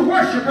for true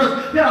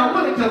worshipers that are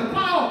willing to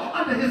fall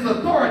under his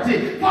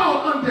authority,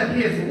 fall under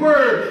his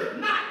word,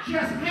 not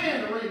just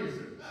hand raisers.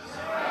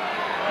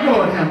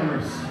 Lord have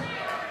mercy.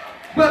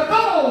 But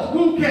those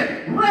who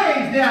can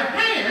raise their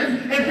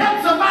hands and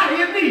help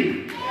somebody in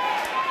need.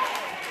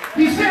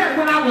 He said,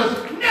 when I was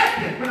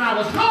naked, when I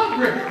was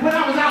hungry, when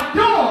I was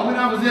outdoors, when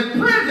I was in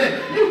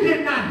prison, you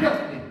did not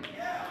help me.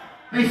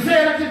 They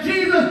said unto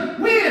Jesus,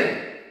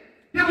 when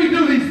did we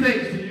do these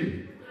things to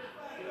you?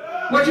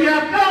 What you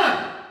have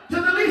done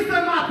to the least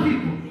of my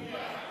people,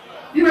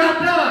 you have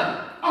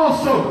done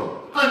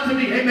also unto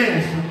me.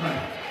 Amen, somebody.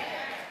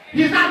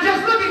 He's not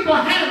just looking for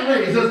hand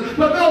raisers,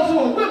 but those who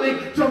are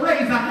willing to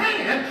raise a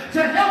hand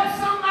to help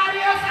somebody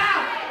else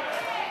out.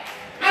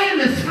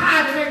 Amos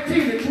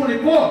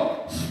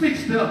 5:18-24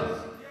 speaks to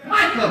us.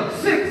 Micah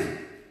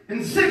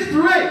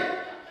 6:6-8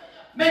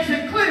 makes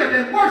it clear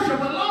that worship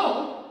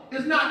alone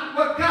is not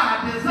what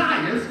God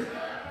desires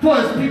for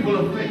his people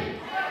of faith.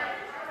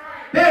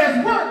 There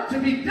is work to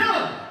be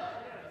done,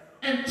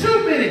 and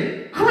too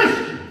many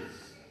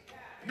Christians,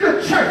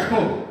 good church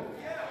folk,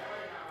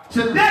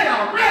 today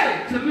are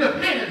ready to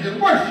lift hands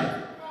and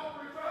worship,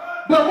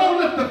 but won't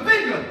lift a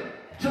finger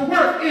to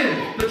work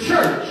in the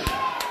church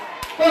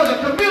or the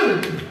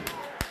community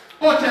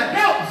or to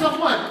help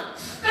someone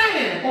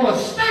stand for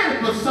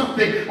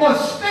something or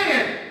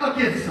stand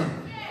against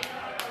something.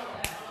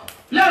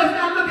 Let us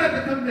not look at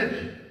the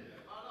convention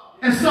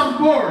as some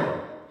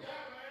boring,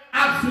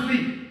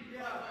 obsolete,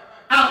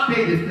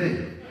 outdated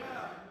thing.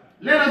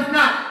 Let us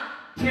not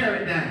tear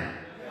it down.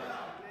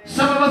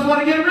 Some of us want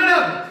to get rid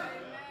of it.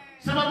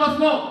 Some of us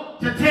want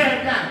to tear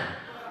it down.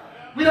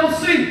 We don't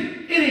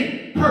see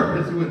any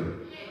purpose with it.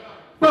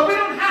 But we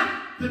don't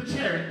have to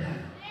tear it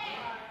down.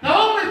 The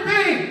only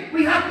thing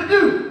we have to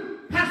do,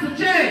 Pastor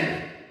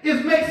James,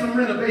 is make some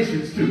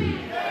renovations to it.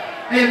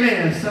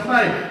 Amen,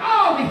 somebody.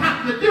 All we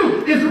have to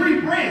do is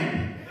rebrand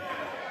it.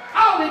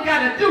 All we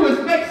got to do is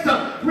make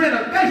some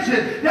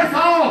renovation. That's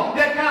all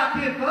that God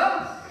did for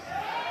us.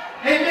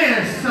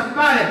 Amen,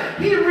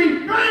 somebody. He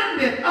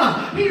rebranded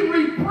us. He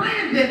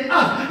rebranded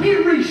us. He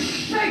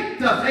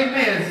reshaped us.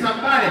 Amen,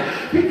 somebody.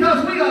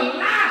 Because we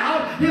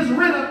allowed his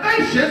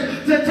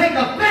renovations to take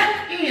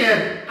effect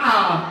in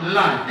our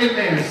life.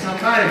 Amen,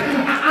 somebody.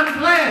 I'm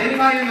glad.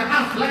 Anybody in the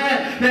house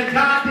glad that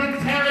God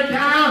didn't tear it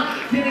down?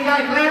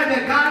 Anybody glad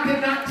that God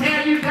did not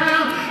tear you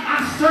down?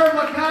 I serve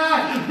a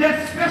God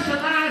that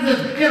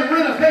specializes in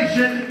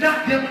renovation,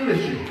 not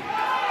demolition.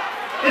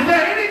 Is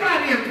there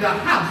anybody in the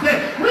house that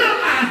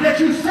realize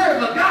that you serve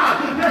a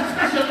God that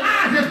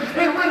specializes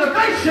in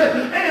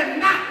renovation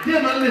and not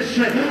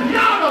demolition?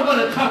 Y'all don't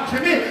want to talk to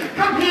me.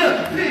 Come here,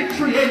 fig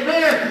tree,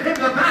 amen, in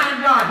the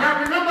vineyard.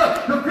 Now remember,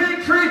 the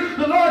fig tree,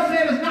 the Lord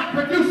said, is not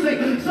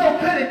producing, so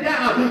cut it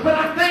down. But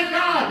I thank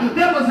God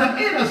there was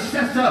an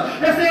intercessor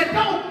that said,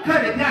 don't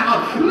cut it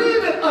down.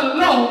 Leave it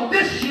alone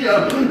this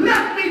year.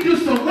 Let me do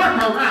some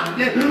work around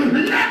it.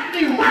 Let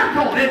me work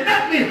on it.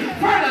 Let me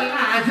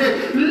fertilize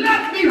it.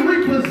 Let me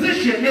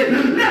reposition it.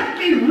 Let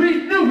me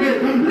renew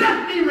renew it.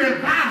 Let me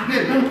revive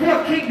it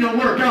for kingdom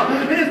work.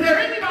 And is there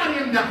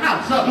anybody in the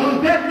house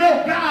that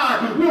know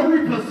God will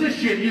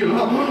reposition you?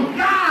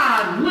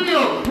 God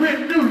will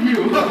renew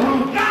you.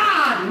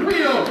 God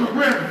will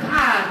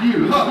revive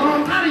you.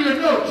 How do you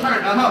know,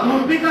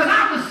 Turner? Because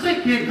I was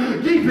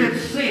sinking deep in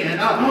sin,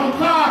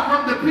 far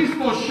from the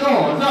peaceful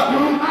shores.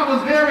 I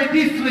was very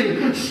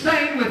deeply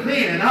stained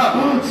within,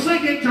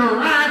 sinking to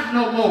rise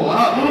no more.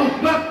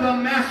 But the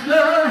master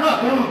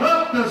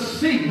of the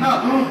sea,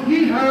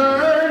 he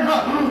heard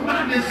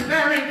my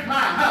despairing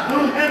cry,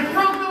 and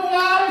from the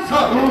waters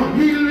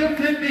he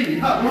lifted me.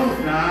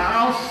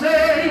 Now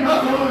say, am I?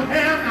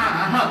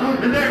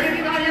 Is there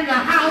anybody in the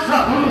house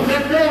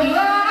that no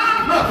love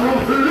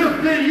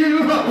lifted you?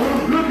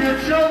 Look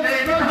at your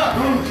neighbor.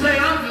 Say,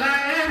 I'm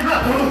glad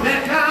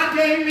that God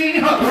gave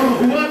me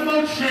one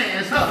more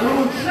chance.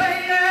 Say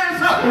yes.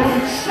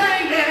 Say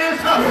yes.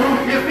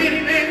 If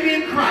any man be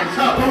in Christ,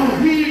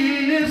 he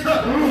is a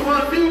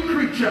new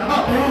creature.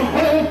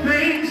 All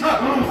things are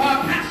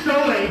passed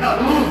away,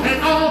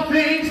 and all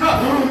things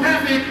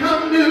have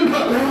become new.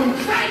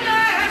 Say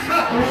yes.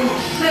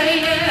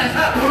 Say yes.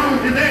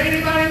 Is there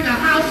anybody in the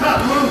house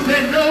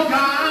that know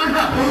God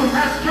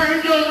has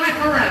turned your life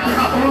around?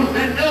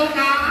 That know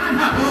God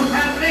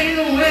has made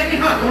a way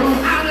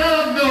out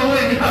of no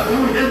way?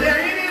 Is there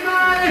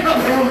anybody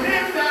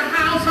in the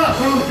house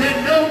that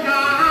know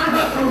God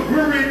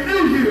will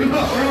renew you?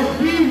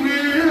 He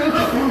will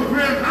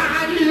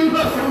revive you.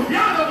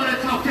 Y'all don't want to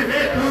talk to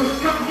me.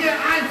 Come here,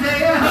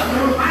 Isaiah.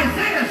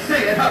 Isaiah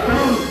said,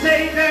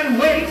 they that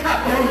wait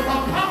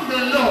upon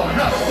the Lord,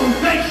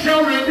 they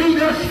shall renew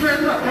their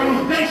strength.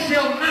 They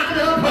shall mount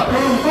up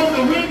on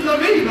the wings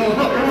of eagle.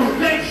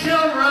 They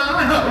shall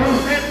run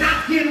and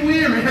not get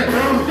weary.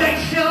 They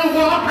shall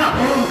walk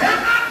and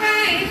not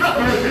faint.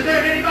 Is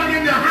there anybody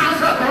in the house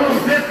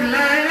that's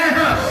glad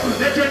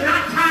that you're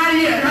not tired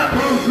yet?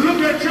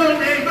 Look at your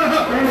neighbor.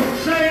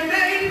 Say,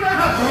 neighbor,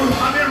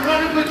 I've been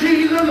running for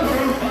Jesus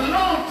a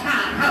long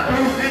time,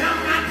 and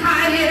I'm not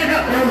tired yet.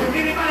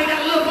 Anybody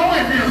got a little more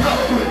in them?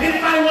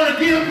 Anybody want to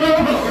give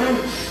more?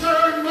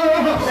 Serve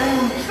more?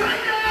 Say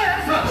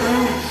yes.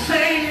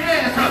 Say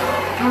yes.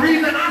 The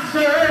reason I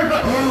serve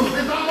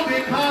is all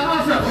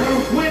because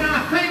when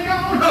I think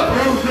on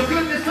the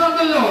goodness of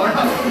the Lord,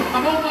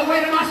 I'm on my way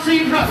to my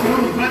seat,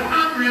 but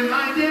I'm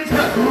reminded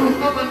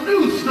of a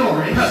news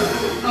story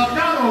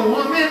about a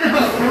woman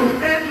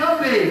and her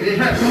baby.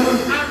 I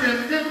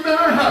remember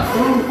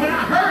when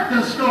I heard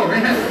the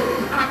story,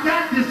 I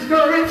got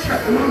discouraged,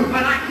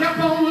 but I kept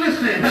on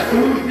listening.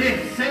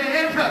 It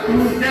said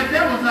that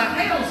there was a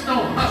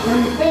hailstorm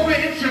over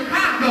in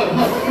Chicago,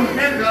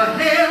 and the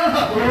hail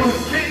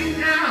came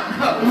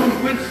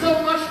down with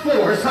so much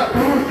force,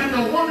 and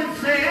the woman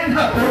said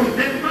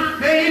that my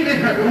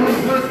baby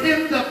was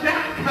in the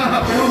back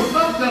of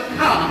the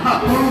car.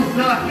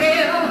 The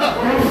hail,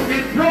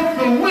 it broke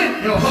the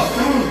window.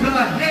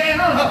 The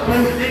hail,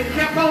 it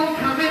kept on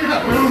coming.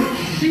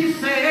 She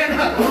said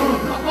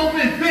the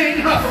only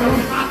thing I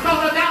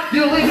thought about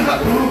doing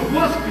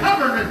was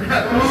covering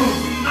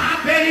my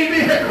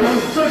baby.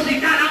 So she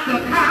got out the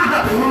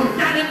car,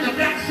 got in the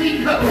back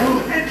seat,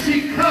 and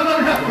she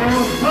covered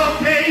her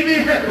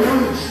baby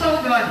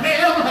so the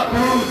hail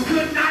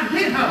could not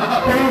hit her,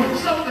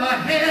 so the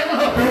hail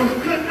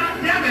could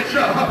not damage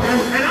her.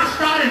 And I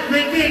started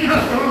thinking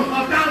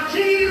about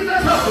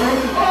Jesus.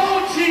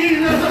 Oh,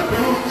 Jesus,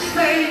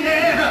 say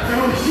yeah,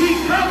 he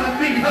covered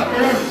me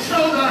so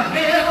the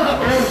hail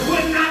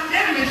would not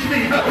damage me.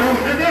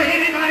 Is there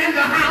anybody in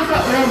the house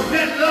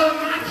that loves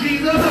my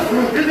Jesus?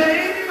 Is there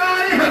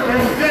anybody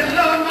that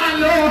loves my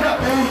Lord?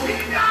 He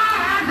died.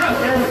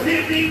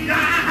 Did he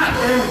die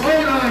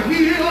on a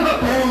hill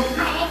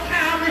called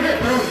Calvary?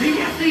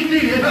 Yes, he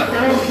did.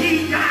 He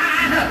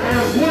died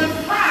one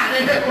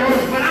Friday,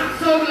 but I'm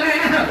so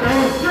glad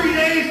 3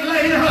 days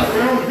later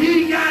he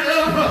got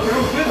up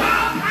with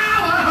all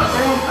power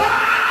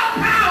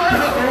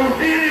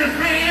in his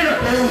hand.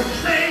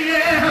 Say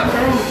yeah,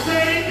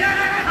 say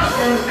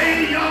yeah.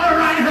 Ain't he all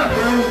right?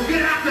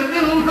 Good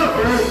afternoon.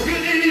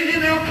 Good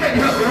evening, okay.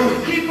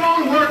 Keep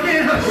on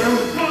working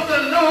for the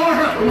Lord.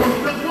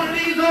 But one of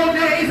these old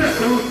days,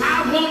 I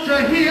want to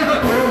hear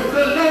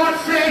the Lord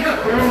say,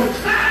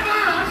 servant,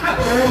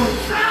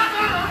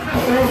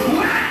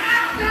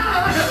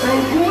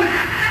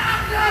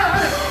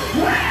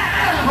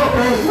 well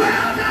done,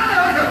 well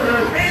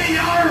done. Ain't he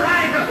all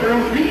right?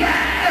 Yes.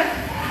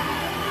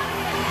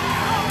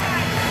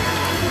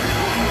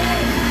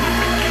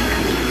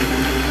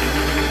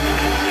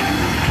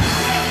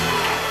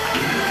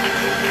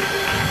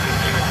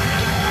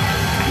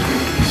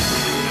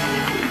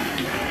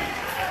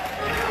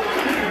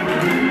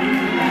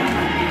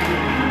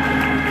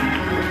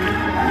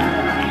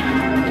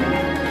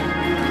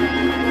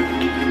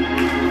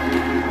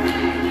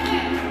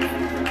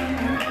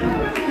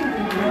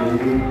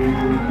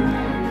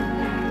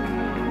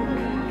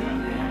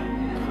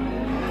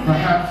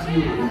 Perhaps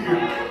you're here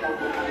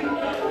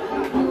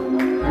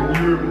and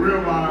you have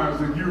realized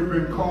that you've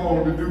been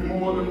called to do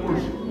more than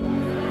worship.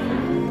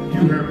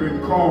 You have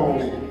been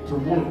called to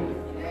work.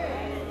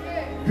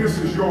 this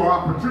is your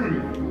opportunity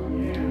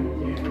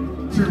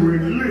to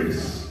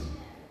enlist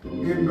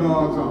in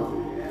God's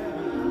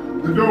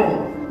army. The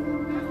door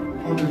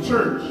of the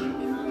church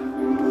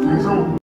is open.